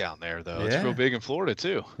big down there, though. Yeah. It's real big in Florida,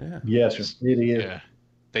 too. Yeah. Yes, sir. It is. Yeah.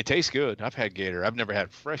 They taste good. I've had gator. I've never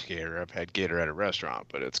had fresh gator. I've had gator at a restaurant,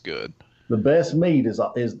 but it's good. The best meat is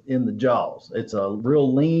in the jaws. It's a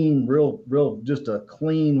real lean, real just a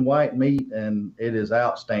clean white meat, and it is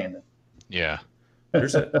outstanding. Yeah.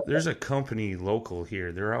 There's a company local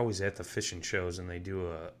here. They're always at the fishing shows, and they do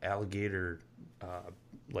a alligator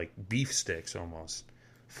like beef sticks almost.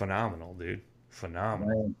 Phenomenal, dude.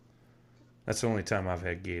 Phenomenal. Man. That's the only time I've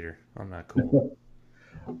had gator. I'm not cool.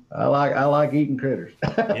 I like eating critters.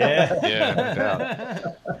 Yeah, no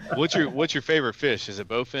doubt. What's your favorite fish? Is it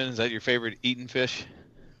bowfin? Is that your favorite eating fish?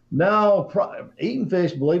 No, eating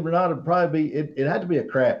fish, believe it or not, it'd probably be it had to be a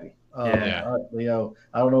crappie. I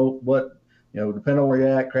don't know what, depending on where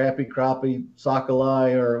you're at, crappie,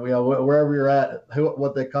 sockeye, or wherever you're at,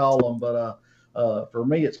 what they call them. But for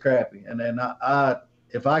me, it's crappie, and then I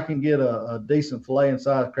if I can get a decent fillet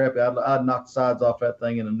inside of crappie, I'd knock the sides off that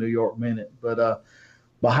thing in a New York minute. But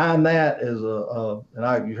behind that is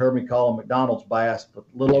you heard me call them McDonald's bass, but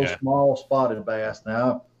little old small spotted bass.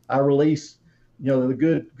 Now I release,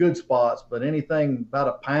 the good spots, but anything about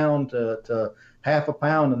a pound to half a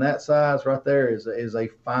pound in that size right there is a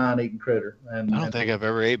fine eating critter. And I don't think I've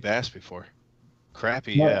ever ate bass before.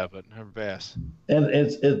 Crappie, yeah, but never bass. And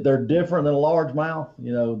they're different than a largemouth.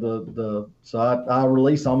 So I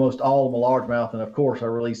release almost all of them a largemouth, and of course I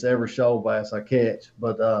release every shoal bass I catch.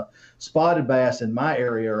 But spotted bass in my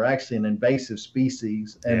area are actually an invasive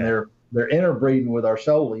species, and they're interbreeding with our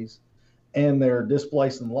shoalies, and they're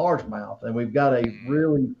displacing largemouth. And we've got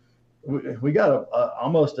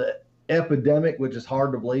almost epidemic, which is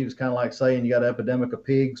hard to believe. It's kind of like saying you got an epidemic of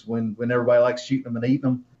pigs when everybody likes shooting them and eating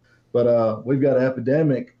them. But we've got an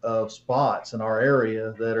epidemic of spots in our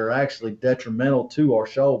area that are actually detrimental to our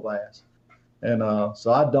shoal bass. And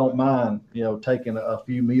so I don't mind, taking a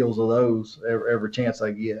few meals of those every chance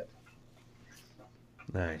I get.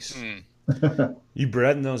 Nice. You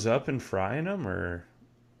breading those up and frying them, or?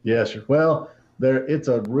 Yes, sir. Well, it's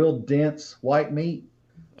a real dense white meat.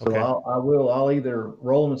 So Okay. I'll either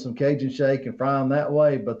roll them in some Cajun shake and fry them that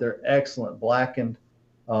way, but they're excellent blackened.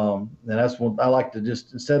 And that's when I like to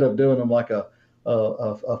just, instead of doing them like a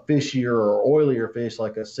fishier or oilier fish,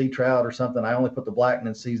 like a sea trout or something, I only put the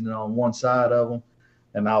blackening seasoning on one side of them,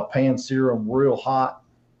 and I'll pan sear them real hot,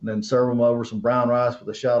 and then serve them over some brown rice with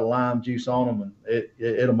a shot of lime juice on them, and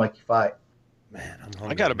it'll make you fight. Man, I'm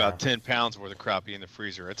hungry I got about now. 10 pounds worth of crappie in the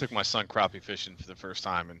freezer. I took my son crappie fishing for the first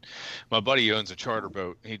time, and my buddy owns a charter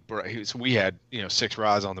boat. We had 6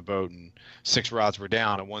 rods on the boat, and 6 rods were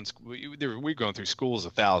down, and we were going through schools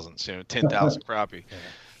of thousands, 10,000 crappie.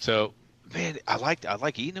 So, man, I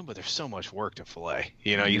like eating them, but there's so much work to fillet.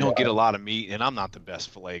 You don't get a lot of meat, and I'm not the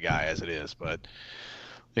best fillet guy as it is, but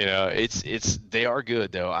they are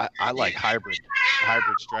good though. I like hybrid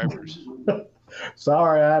stripers.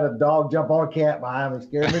 Sorry, I had a dog jump on a cat behind me,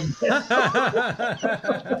 scared me.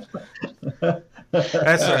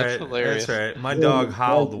 That's right. hilarious. That's right. My dog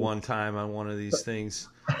howled one time on one of these things.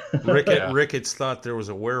 Ricketts thought there was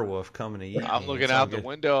a werewolf coming to eat me. I'm looking out the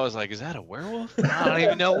window. I was like, "Is that a werewolf?" I don't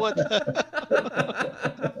even know what.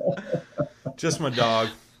 Just my dog.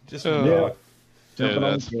 Just my Yeah. dog. Yeah, Jumping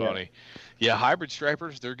on that's the cat. funny. Yeah, hybrid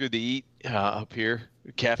stripers, they're good to eat up here.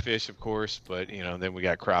 Catfish, of course, but then we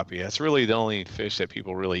got crappie. That's really the only fish that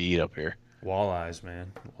people really eat up here. Walleyes,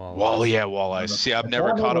 man. Walleyes. See, I've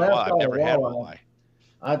never caught a walleye. I've never had walleye.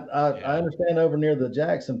 I understand over near the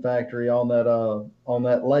Jackson factory on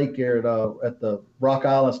that lake there at the Rock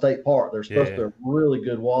Island State Park. They're supposed to be a really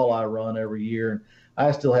good walleye run every year, and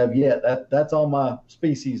I still have yet. That's on my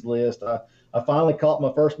species list. I finally caught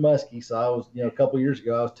my first muskie, so I was a couple years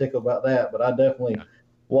ago I was tickled about that. But I definitely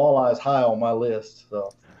walleye is high on my list.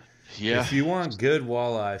 So Yeah. If you want good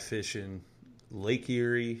walleye fishing, Lake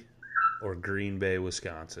Erie or Green Bay,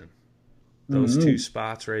 Wisconsin. Those two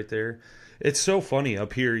spots right there. It's so funny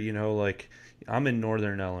up here, like I'm in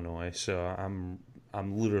northern Illinois, so I'm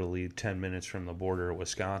literally 10 minutes from the border of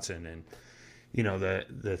Wisconsin, and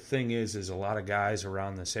the thing is a lot of guys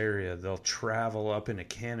around this area, they'll travel up into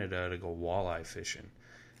Canada to go walleye fishing,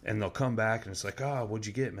 and they'll come back and it's like, "Oh, what'd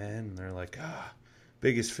you get, man?" And they're like,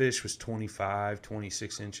 biggest fish was 25,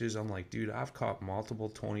 26 inches. I'm like, dude, I've caught multiple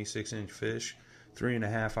 26-inch fish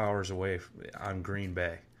 3.5 hours away on Green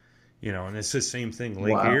Bay. And it's the same thing.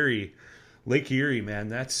 Lake Erie,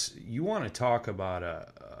 man, you want to talk about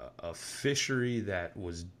a fishery that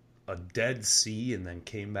was a dead sea and then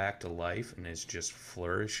came back to life and is just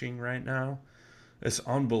flourishing right now. It's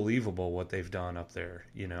unbelievable what they've done up there,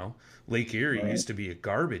 Lake Erie used to be a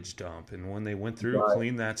garbage dump, and when they went through,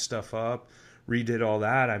 cleaned that stuff up, redid all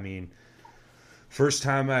that, I mean, first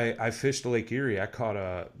time I fished Lake Erie, I caught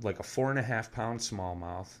a 4.5-pound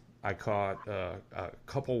smallmouth. I caught a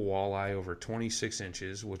couple walleye over 26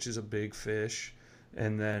 inches, which is a big fish,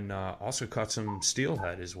 and then also caught some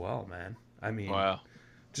steelhead as well, man. I mean, Wow.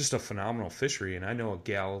 Just a phenomenal fishery. And I know a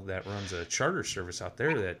gal that runs a charter service out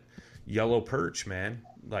there that yellow perch, man,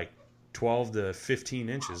 like 12 to 15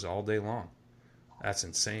 inches all day long. That's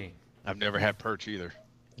insane. I've never had perch either.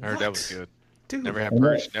 I heard that was good. Dude. Never had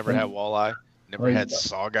perch, never had walleye, never had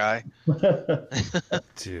sawguy.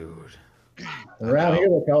 Dude. around here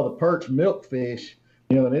they call the perch milkfish,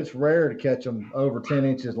 and it's rare to catch them over 10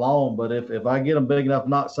 inches long. But if I get them big enough to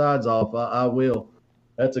knock sides off, I will.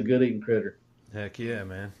 That's a good eating critter. Heck yeah,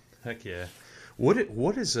 man. Heck yeah. What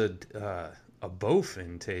does a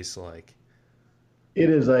bowfin taste like? It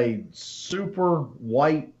is a super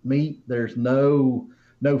white meat. There's no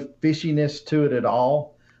fishiness to it at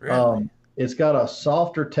all. Really? It's got a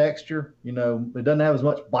softer texture. It doesn't have as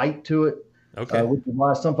much bite to it. Okay. Which is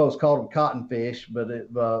why some folks call them cottonfish, but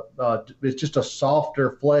it's just a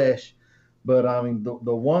softer flesh. But I mean,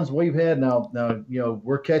 the ones we've had now,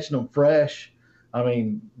 we're catching them fresh. I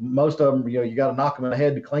mean, most of them, you got to knock them in the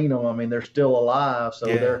head to clean them. I mean, they're still alive, so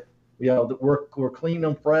they're, we're cleaning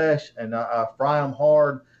them fresh, and I fry them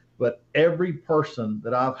hard. But every person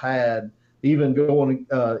that I've had, even going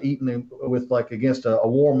eating them with against a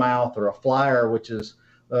warmouth or a flyer, which is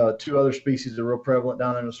 2 other species that are real prevalent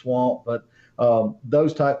down in the swamp, but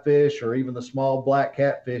those type fish, or even the small black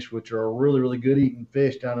catfish, which are a really, really good eating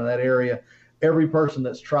fish down in that area, every person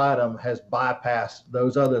that's tried them has bypassed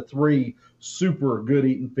those other 3 super good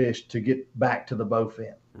eating fish to get back to the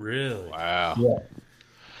bowfin. Really? Wow. Yeah.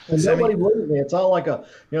 And nobody believes me. It's all like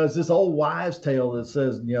it's this old wives' tale that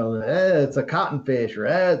says, it's a cottonfish or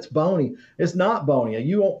it's bony. It's not bony.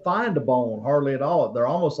 You won't find a bone hardly at all. They're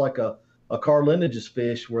almost like a cartilaginous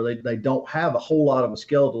fish where they don't have a whole lot of a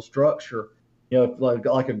skeletal structure.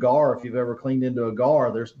 Like a gar. If you've ever cleaned into a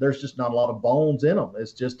gar, there's just not a lot of bones in them.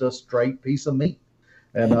 It's just a straight piece of meat,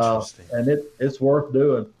 and it's worth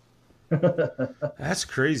doing. That's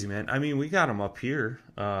crazy, man. I mean, we got them up here.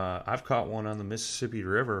 I've caught one on the Mississippi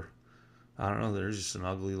River. I don't know. They're just an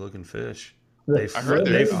ugly looking fish. They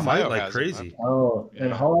fight like crazy. Oh, yeah.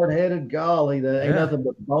 And hard-headed, golly, there ain't nothing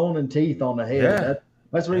but bone and teeth on the head. Yeah.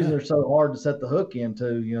 That's the reason they're so hard to set the hook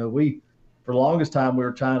into. For the longest time, we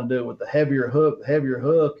were trying to do it with the heavier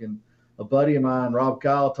hook. And a buddy of mine, Rob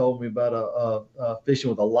Kyle, told me about fishing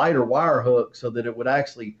with a lighter wire hook so that it would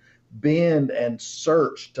actually bend and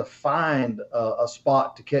search to find a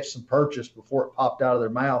spot to catch some purchase before it popped out of their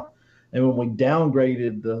mouth. And when we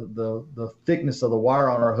downgraded the thickness of the wire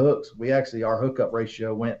on our hooks, our hookup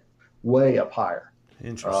ratio went way up higher.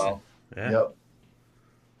 Interesting. Yeah. Yep.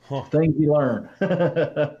 Huh. Things you learn.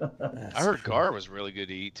 I heard gar was really good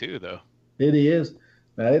to eat too, though. It is.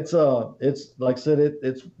 Now it's like I said,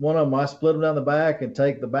 it's one of them. I split them down the back and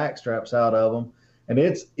take the back straps out of them. And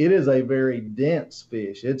it is a very dense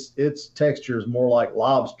fish. Its texture is more like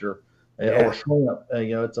lobster or shrimp.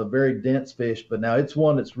 It's a very dense fish. But now it's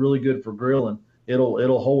one that's really good for grilling.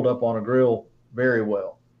 It'll hold up on a grill very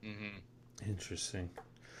well. Mm-hmm. Interesting.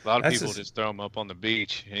 A lot of people just throw them up on the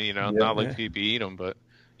beach. Not like people eat them. But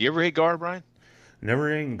you ever ate gar, Brian?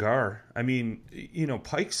 Never eaten gar. I mean,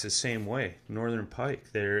 pike's the same way. Northern pike.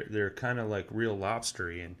 They're kind of like real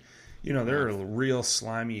lobstery and. They're a real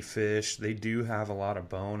slimy fish. They do have a lot of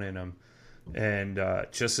bone in them. And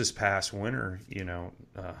just this past winter,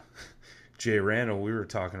 Jay Randall, we were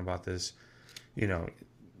talking about this.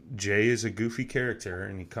 Jay is a goofy character,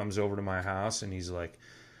 and he comes over to my house, and he's like,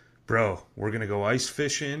 bro, we're going to go ice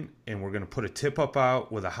fishing, and we're going to put a tip-up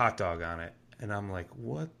out with a hot dog on it. And I'm like,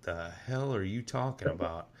 what the hell are you talking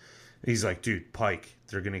about? He's like, dude, pike.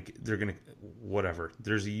 They're going to, whatever.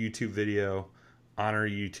 There's a YouTube video on our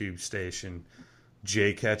YouTube station,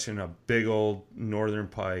 Jay catching a big old northern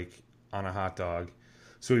pike on a hot dog.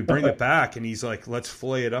 So we bring it back, and he's like, let's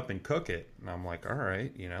fillet it up and cook it. And I'm like, all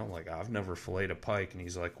right, I've never filleted a pike. And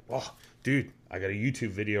he's like, well, dude, I got a YouTube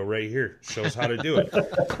video right here. Shows how to do it.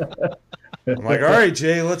 I'm like, all right,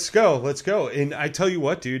 Jay, let's go. And I tell you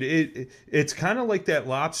what, dude, it's kind of like that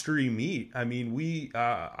lobstery meat. I mean,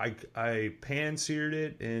 I pan-seared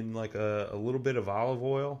it in like a little bit of olive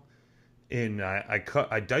oil. And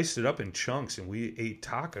I diced it up in chunks, and we ate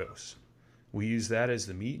tacos. We use that as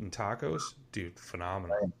the meat in tacos, dude.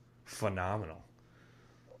 Phenomenal.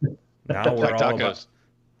 Now we're all about.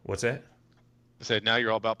 What's that? I said now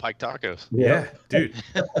you're all about pike tacos. Yeah, dude.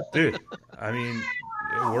 I mean,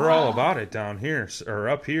 we're all about it down here or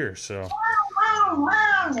up here. So.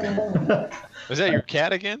 Was that your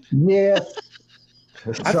cat again? Yes.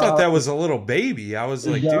 I thought that was a little baby. I was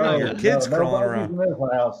like, dude, your kid's crawling around.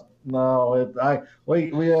 No,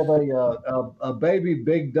 we have a baby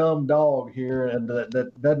big dumb dog here, and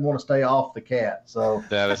that doesn't want to stay off the cat. So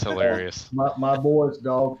that is hilarious. My boy's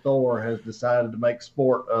dog Thor has decided to make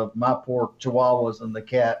sport of my poor Chihuahuas and the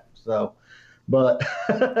cat. So, but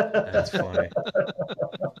that's funny.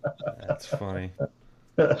 That's funny.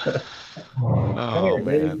 Oh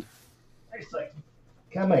man!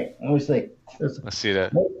 Come here. Let me see. Let's see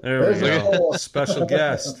that. There we go. Special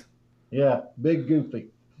guest. Yeah, Big Goofy.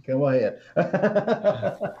 Come ahead.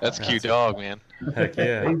 That's a cute dog, man. Heck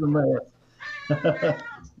yeah. He's a mess.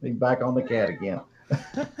 He's back on the cat again.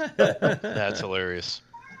 That's hilarious.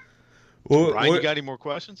 Well, Brian, you got any more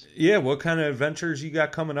questions? Yeah, what kind of adventures you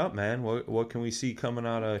got coming up, man? What can we see coming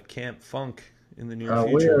out of Camp Funk in the near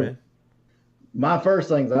future, man? My first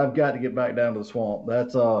thing is I've got to get back down to the swamp.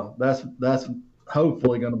 That's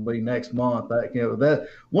hopefully going to be next month. That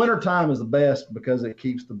wintertime is the best because it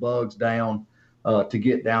keeps the bugs down. To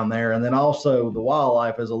get down there. And then also the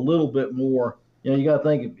wildlife is a little bit more, you got to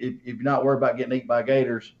think if you're not worried about getting eaten by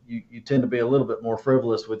gators, you tend to be a little bit more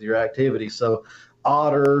frivolous with your activities. So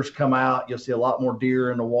otters come out, you'll see a lot more deer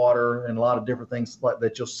in the water and a lot of different things like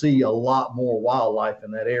that. You'll see a lot more wildlife in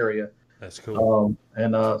that area. That's cool.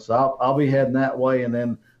 So I'll be heading that way. And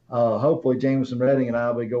then hopefully Jameson Redding and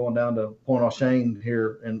I'll be going down to Point O'Shane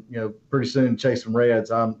here and, pretty soon chase some reds.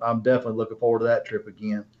 I'm definitely looking forward to that trip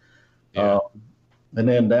again. Yeah. And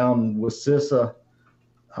then down with Sissa,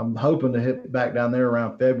 I'm hoping to hit back down there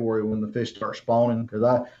around February when the fish start spawning because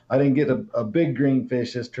I didn't get a big green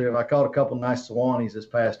fish this trip. I caught a couple nice Sawanis this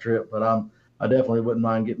past trip, but I'm I definitely wouldn't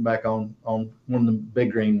mind getting back on one of the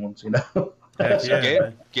big green ones, you know. Heck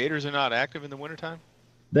yeah, Gators are not active in the wintertime?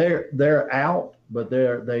 They're out, but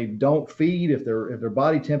they don't feed if their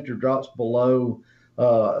body temperature drops below,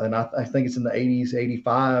 and I think it's in the 80s,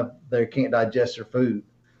 85. They can't digest their food,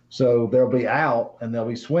 so they'll be out and they'll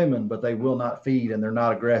be swimming, but they will not feed and they're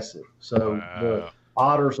not aggressive. So the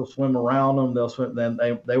otters will swim around them. They'll swim. Then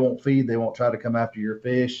they won't feed. They won't try to come after your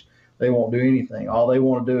fish. They won't do anything. All they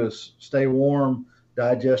want to do is stay warm,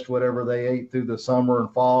 digest whatever they ate through the summer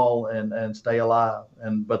and fall, and stay alive.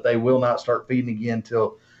 But they will not start feeding again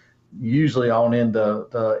till usually on into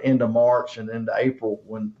the end of March and into April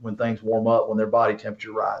when things warm up, when their body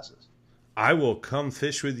temperature rises. I will come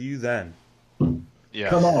fish with you then. Yeah.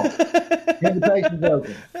 Come on. Invitation's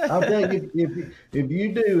open. I'll tell you, if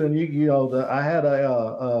you do, and you know, I had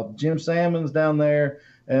a Jim Salmons down there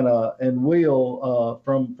and Will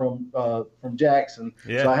from Jackson.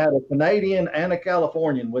 Yeah. So I had a Canadian and a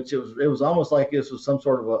Californian, which it was almost like this was some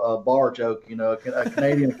sort of a bar joke, you know, a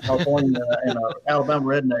Canadian, a Californian, and an Alabama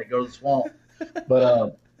redneck go to the swamp.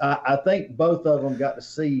 But I think both of them got to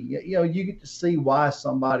see, you know, you get to see why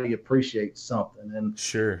somebody appreciates something. And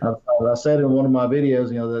Sure. I said in one of my videos,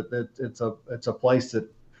 you know, that it's a place that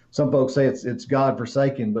some folks say it's God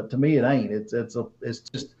forsaken, but to me it ain't. It's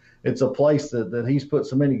a place that he's put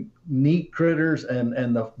so many neat critters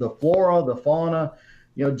and the flora, the fauna,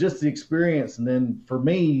 you know, just the experience. And then for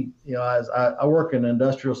me, you know, as I work in an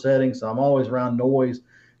industrial setting, so I'm always around noise.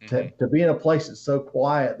 To be in a place that's so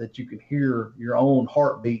quiet that you can hear your own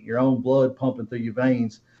heartbeat, your own blood pumping through your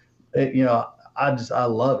veins, you know, I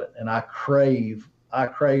love it, and I crave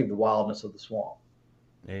the wildness of the swamp.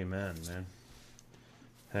 Amen, man.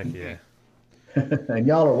 Heck yeah. And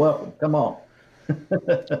y'all are welcome. Come on.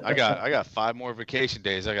 I got 5 more vacation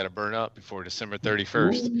days I got to burn up before December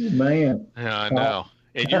 31st. Ooh, man. Yeah, I know.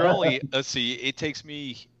 And you're only, let's see, it takes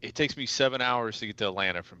me 7 hours to get to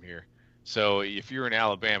Atlanta from here. So if you're in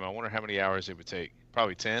Alabama, I wonder how many hours it would take.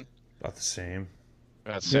 Probably 10. About the same.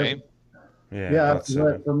 About the same. Yeah.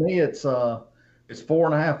 For me, it's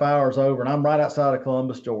 4.5 hours over, and I'm right outside of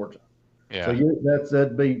Columbus, Georgia. Yeah. So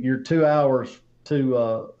that'd be you're 2 hours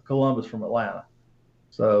to Columbus from Atlanta.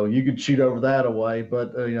 So you could shoot over that away,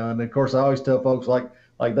 but you know, and of course I always tell folks like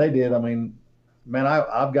they did. I mean, man,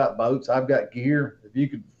 I've got boats, I've got gear. If you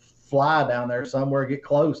could fly down there somewhere, get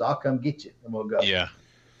close, I'll come get you, and we'll go. Yeah.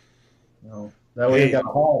 You know, that way you got a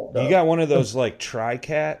haul. You got one of those like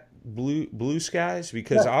Tri-Cat blue skies,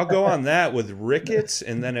 because I'll go on that with rickets,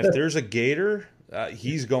 and then if there's a gator,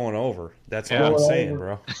 he's going over. That's what I'm saying,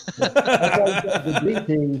 bro. That's why you got the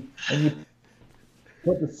DT, and you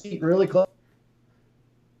put the seat really close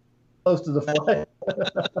to the flag.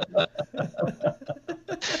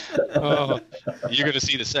 Oh, you're going to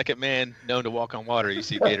see the second man known to walk on water. You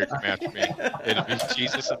see Gator come after me. It'll be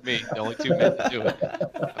Jesus and me, the only 2 men to do it.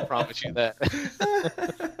 I promise you that.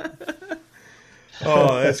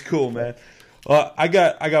 Oh, that's cool, man. I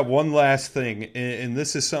got one last thing, and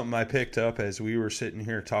this is something I picked up as we were sitting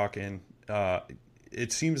here talking.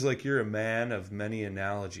 It seems like you're a man of many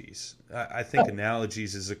analogies. I think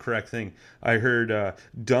analogies is the correct thing. I heard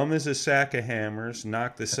dumb as a sack of hammers,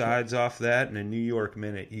 knock the sides off that, and a New York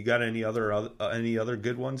minute. You got any other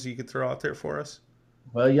good ones you could throw out there for us?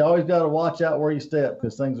 Well, you always got to watch out where you step,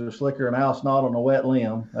 because things are slicker than owl snot on a wet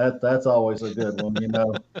limb. That's always a good one, you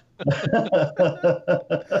know.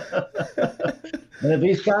 And if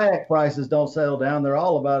these kayak prices don't settle down, they're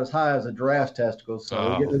all about as high as a giraffe's testicles.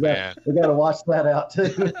 So we got to watch that out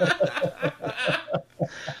too.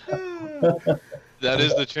 That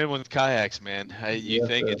is the trend with kayaks, man. You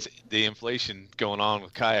think it's the inflation going on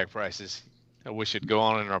with kayak prices. I wish it'd go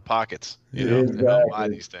on in our pockets, you know, Exactly. to buy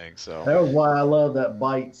these things. So that was why I love that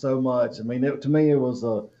bite so much. I mean, to me, it was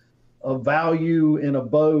a value in a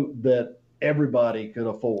boat that everybody could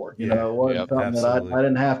afford. You know, it wasn't something that I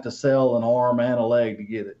didn't have to sell an arm and a leg to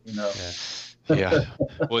get it, you know. Yeah.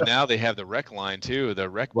 Well, now they have the rec line too, the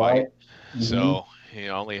rec bite. Mm-hmm. So, you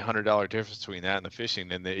know, only $100 difference between that and the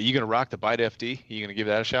fishing. And are you going to rock the Bite FD? Are you going to give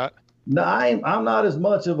that a shot? No, I'm not as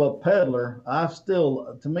much of a peddler.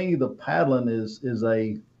 To me, the paddling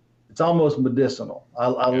it's almost medicinal. I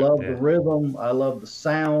love the rhythm. I love the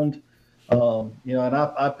sound. You know, and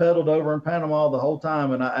I pedaled over in Panama the whole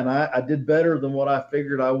time, and I did better than what I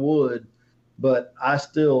figured I would, but I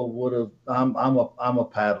still would have. I'm a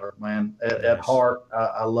paddler, man. At heart,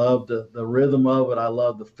 I love the rhythm of it. I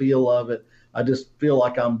love the feel of it. I just feel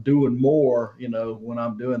like I'm doing more, you know, when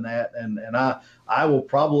I'm doing that, and I will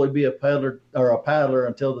probably be a paddler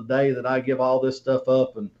until the day that I give all this stuff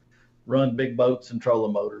up and run big boats and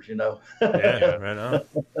trolling motors, you know. Yeah,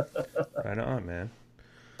 right on, man.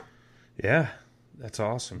 Yeah, that's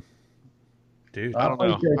awesome, dude. I don't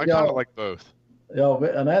know. I kind of like both.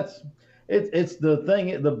 And it's the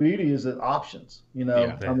thing. The beauty is the options.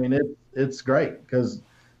 Yeah. I mean, it's great because,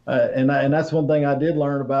 and that's one thing I did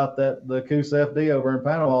learn about the Coos FD over in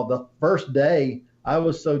Panama. The first day I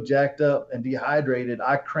was so jacked up and dehydrated,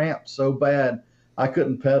 I cramped so bad I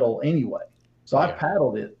couldn't pedal anyway. So I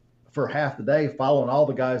paddled it for half the day, following all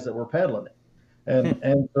the guys that were pedaling it,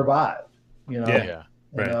 and survived. Yeah.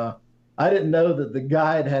 And, I didn't know that the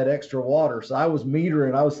guide had extra water, so I was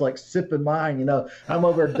metering. I was like sipping mine. I'm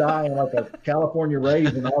over there dying like a California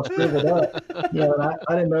raisin, all shriveled up. And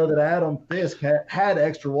I didn't know that Adam Fisk had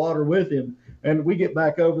extra water with him. And we get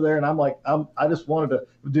back over there, and I'm like, I just wanted to.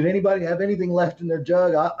 Did anybody have anything left in their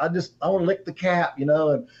jug? I want to lick the cap,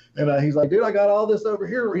 And he's like, dude, I got all this over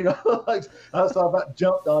here, Like, I about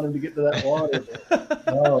jumped on him to get to that water. But,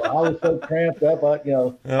 no, I was so cramped up, I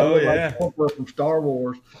was like Emperor from Star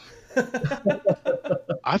Wars.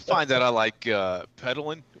 I find that I like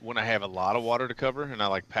pedaling when I have a lot of water to cover, and I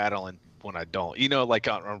like paddling when I don't. Like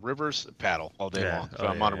on rivers, paddle all day long. If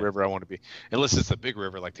I'm on a river, I want to be. Unless it's a big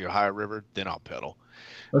river like the Ohio River, then I'll pedal.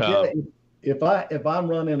 If I'm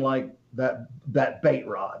running like that bait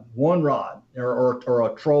rod, one rod, or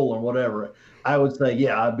a troll or whatever, I would say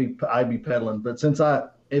I'd be pedaling. But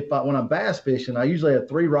when I'm bass fishing, I usually have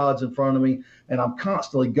 3 rods in front of me, and I'm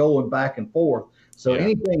constantly going back and forth. So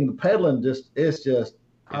anything the pedaling it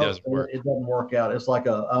doesn't work out. It's like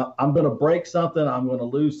I'm going to break something, I'm going to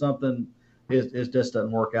lose something. It just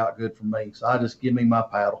doesn't work out good for me. So I just give me my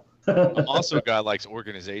paddle. I'm also a guy that likes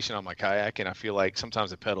organization on my kayak, and I feel like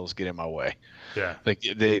sometimes the pedals get in my way. Yeah, like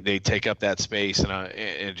they take up that space, and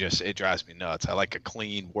it drives me nuts. I like a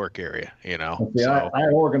clean work area, See, so. I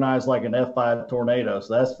organize like an F5 tornado,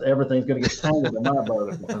 so that's everything's going to get tangled in my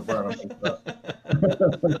boat in front of me.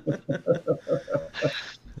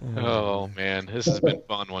 Oh man, this has been a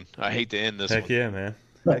fun one. I hate to end this one. Heck yeah, man.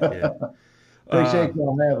 Heck yeah. Appreciate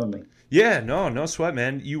y'all having me. Yeah, no sweat,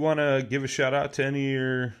 man. You want to give a shout out to any of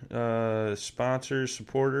your sponsors,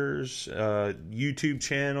 supporters, YouTube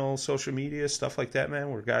channel, social media, stuff like that, man,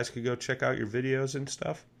 where guys could go check out your videos and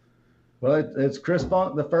stuff? Well, it's Chris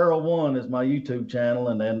Funk the Feral One is my YouTube channel,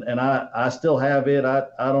 and I still have it. I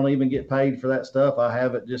don't even get paid for that stuff. I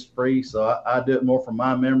have it just free, so I do it more from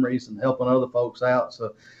my memories and helping other folks out. So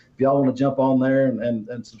if y'all want to jump on there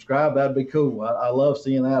and subscribe, that'd be cool. I love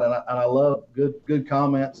seeing that, and I love good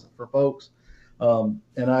comments for folks. And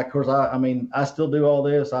of course, I still do all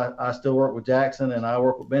this. I still work with Jackson, and I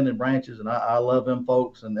work with Bending Branches, and I love them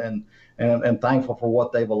folks, and thankful for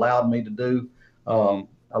what they've allowed me to do.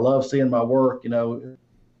 I love seeing my work, to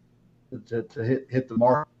hit the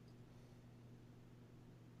mark.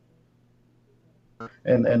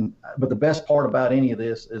 But the best part about any of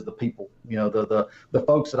this is the people, the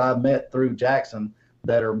folks that I've met through Jackson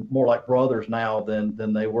that are more like brothers now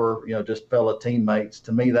than they were, just fellow teammates.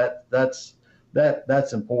 To me, that's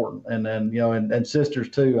important. And then, and sisters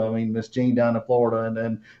too. I mean, Miss Jean down in Florida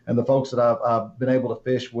and the folks that I've been able to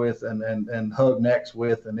fish with and hug necks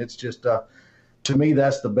with. And it's just, to me,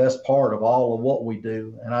 that's the best part of all of what we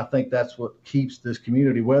do. And I think that's what keeps this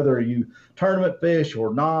community, whether you tournament fish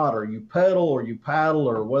or not, or you pedal or you paddle,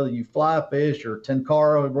 or whether you fly fish or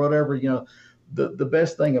tenkara or whatever, the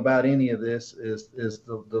best thing about any of this is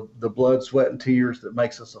the blood, sweat, and tears that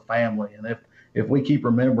makes us a family. And if we keep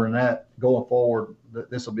remembering that going forward,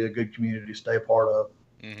 this will be a good community to stay a part of.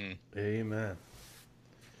 Mm-hmm. Amen.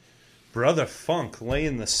 Brother Funk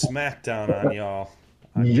laying the smackdown on y'all.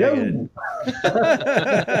 Yo.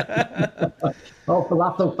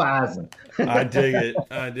 Philosophizing. I dig it.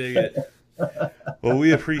 Well,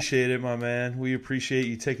 we appreciate it, my man. We appreciate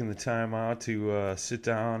you taking the time out to sit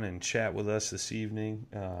down and chat with us this evening.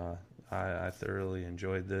 I thoroughly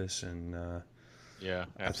enjoyed this, and yeah,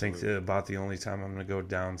 absolutely. I think about the only time I'm going to go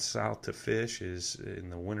down south to fish is in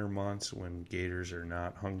the winter months when gators are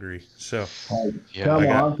not hungry. So, come on,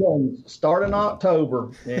 I'm telling you, starting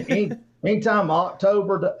October, anytime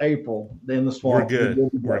October to April, then the swamp. We're good.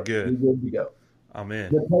 We're good to go. I'm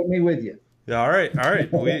in. Just take me with you. Yeah, all right.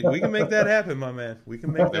 We can make that happen, my man. We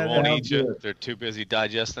can make that happen. They won't eat you. They're too busy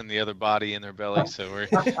digesting the other body in their belly, so we're.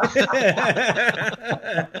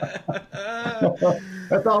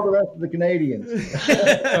 That's all the rest of the Canadians.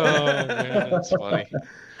 Oh man, that's funny.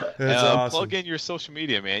 That's awesome. Plug in your social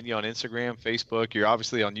media, man. You on Instagram, Facebook. You're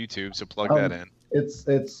obviously on YouTube, so plug that in.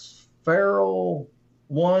 It's Feral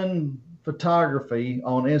One Photography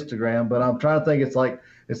on Instagram, but I'm trying to think. It's like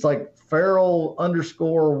Feral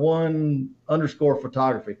 _1_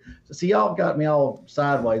 photography. So see, y'all got me all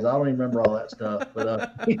sideways. I don't even remember all that stuff.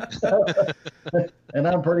 But and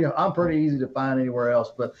I'm pretty easy to find anywhere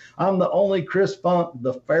else. But I'm the only Chris Funk,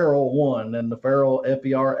 the feral one, and the feral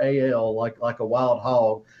FERAL, like a wild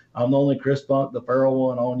hog. I'm the only Chris Funk, the feral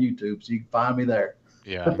one on YouTube, so you can find me there.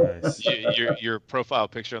 Yeah, Nice. your profile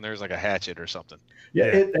picture on there is like a hatchet or something. Yeah,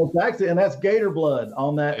 it's actually, and that's gator blood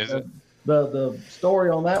on that. Is it? The story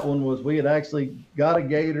on that one was we had actually got a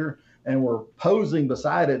gator and were posing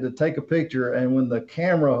beside it to take a picture. And when the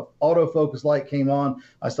camera autofocus light came on,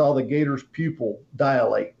 I saw the gator's pupil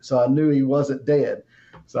dilate. So I knew he wasn't dead.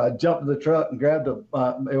 So I jumped in the truck and grabbed it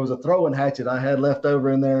was a throwing hatchet I had left over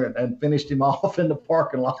in there and finished him off in the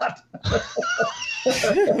parking lot.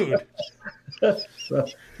 Dude. So,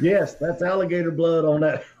 yes, that's alligator blood on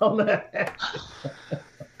that.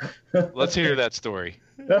 Let's hear that story.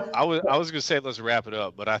 I was gonna say let's wrap it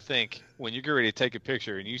up, but I think when you get ready to take a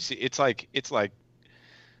picture and you see it's like a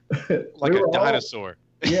dinosaur.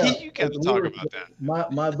 Yeah, you got to talk about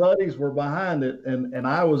that. My buddies were behind it, and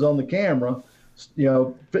I was on the camera,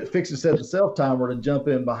 fixing to set the self timer to jump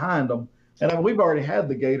in behind them. And we've already had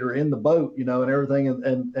the gator in the boat, and everything,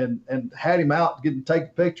 and had him out to take a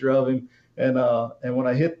picture of him. And when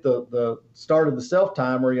I hit the start of the self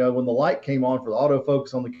timer, when the light came on for the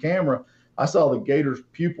autofocus on the camera, I saw the gator's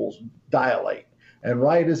pupils dilate. And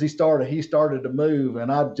right as he started to move,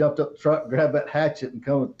 and I jumped up the truck, grabbed that hatchet, and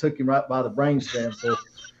took him right by the brainstem. So,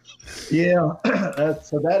 yeah,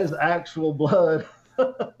 that is actual blood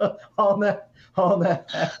on that.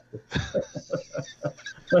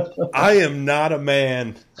 I am not a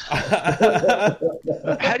man. How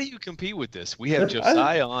do you compete with this? We have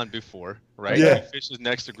Josiah on before, right? Yeah. He fishes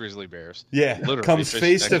next to grizzly bears. Yeah, Literally comes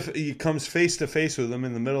fishes he comes face to face with them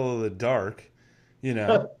in the middle of the dark,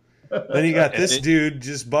 Then you got this dude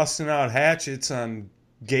just busting out hatchets on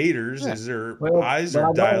gators as their eyes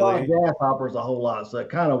are dilated. I don't like grasshoppers a whole lot, so it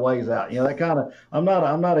kind of weighs out. I'm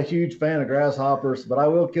not a huge fan of grasshoppers, but I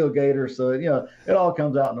will kill gators, so it all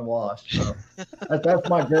comes out in the wash. So that's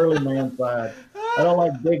my girly man side. I don't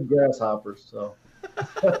like big grasshoppers, so.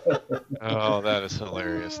 Oh, that is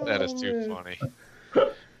hilarious. That is too funny.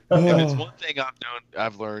 If it's one thing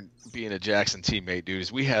I've learned being a Jackson teammate, dude,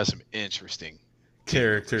 is we have some interesting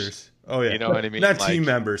characters. Oh yeah, you know what I mean? Not team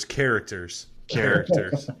members, characters.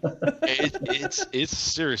 It's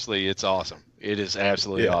seriously, it's awesome. It is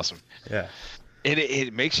absolutely awesome. Yeah, and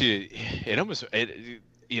it makes you. It almost. I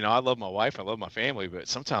love my wife, I love my family, but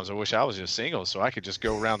sometimes I wish I was just single so I could just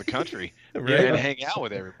go around the country and hang out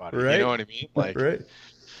with everybody. Right. You know what I mean? Like, right.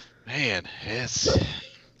 Man, it's.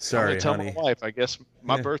 Sorry, I'm gonna honey. tell my wife, I guess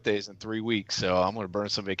my birthday is in 3 weeks, so I'm going to burn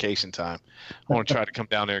some vacation time. I want to try to come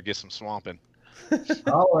down there and get some swamping.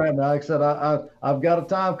 All right, now, like I said, I've got a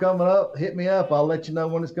time coming up. Hit me up. I'll let you know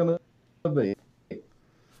when it's going to be.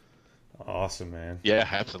 Awesome, man. Yeah,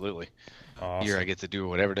 absolutely. Awesome. Here I get to do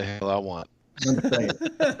whatever the hell I want.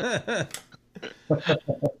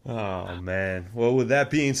 Oh, man. Well, with that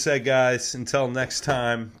being said, guys, until next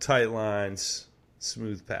time, tight lines,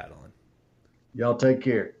 smooth paddling. Y'all take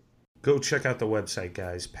care. Go check out the website,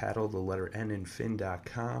 guys. Paddle, the letter N in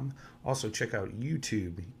fin.com. Also check out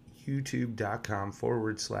YouTube,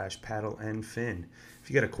 youtube.com/paddle-n-fin. If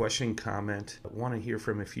you got a question, comment, want to hear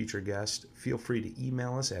from a future guest, feel free to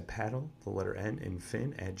email us at paddle, the letter N in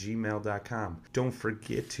fin, @gmail.com. Don't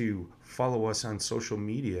forget to follow us on social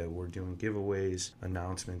media. We're doing giveaways,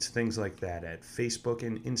 announcements, things like that at Facebook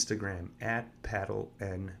and Instagram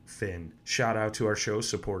 @paddle-n-fin. Shout out to our show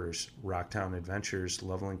supporters, Rocktown Adventures,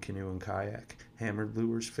 Loveland Canoe and Kayak, Hammered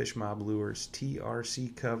Lures, Fish Mob Lures,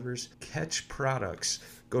 TRC Covers, Catch Products.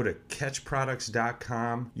 Go to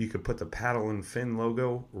catchproducts.com. You could put the Paddle and Fin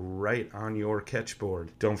logo right on your catch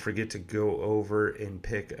board. Don't forget to go over and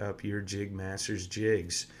pick up your Jig Masters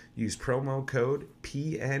jigs. Use promo code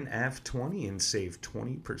PNF20 and save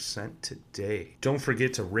 20% today. Don't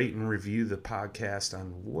forget to rate and review the podcast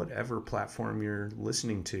on whatever platform you're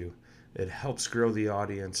listening to. It helps grow the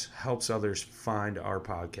audience, helps others find our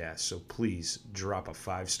podcast. So please drop a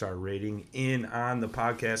 5-star rating in on the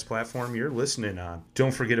podcast platform you're listening on.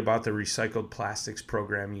 Don't forget about the recycled plastics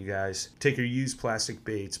program, you guys. Take your used plastic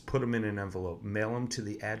baits, put them in an envelope, mail them to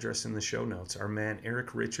the address in the show notes. Our man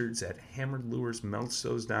Eric Richards at Hammered Lures melts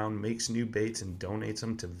those down, makes new baits, and donates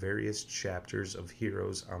them to various chapters of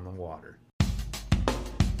Heroes on the Water.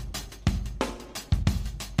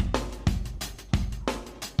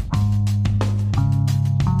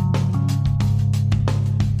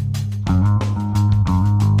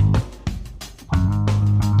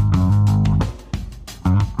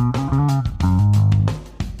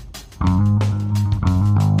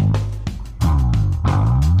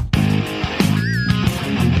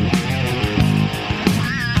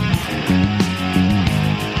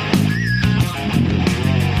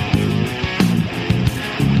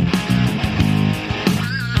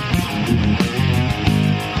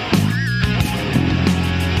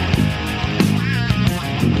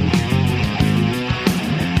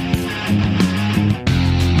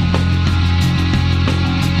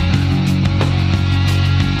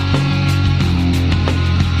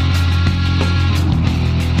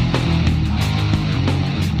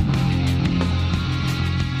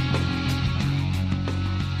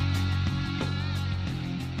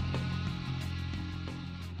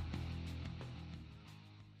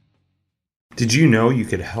 Did you know you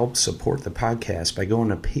could help support the podcast by going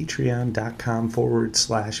to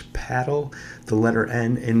patreon.com/paddle, the letter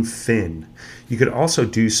N, and fin? You could also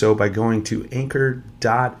do so by going to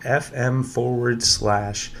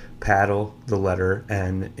anchor.fm/paddle, the letter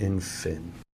N, and fin.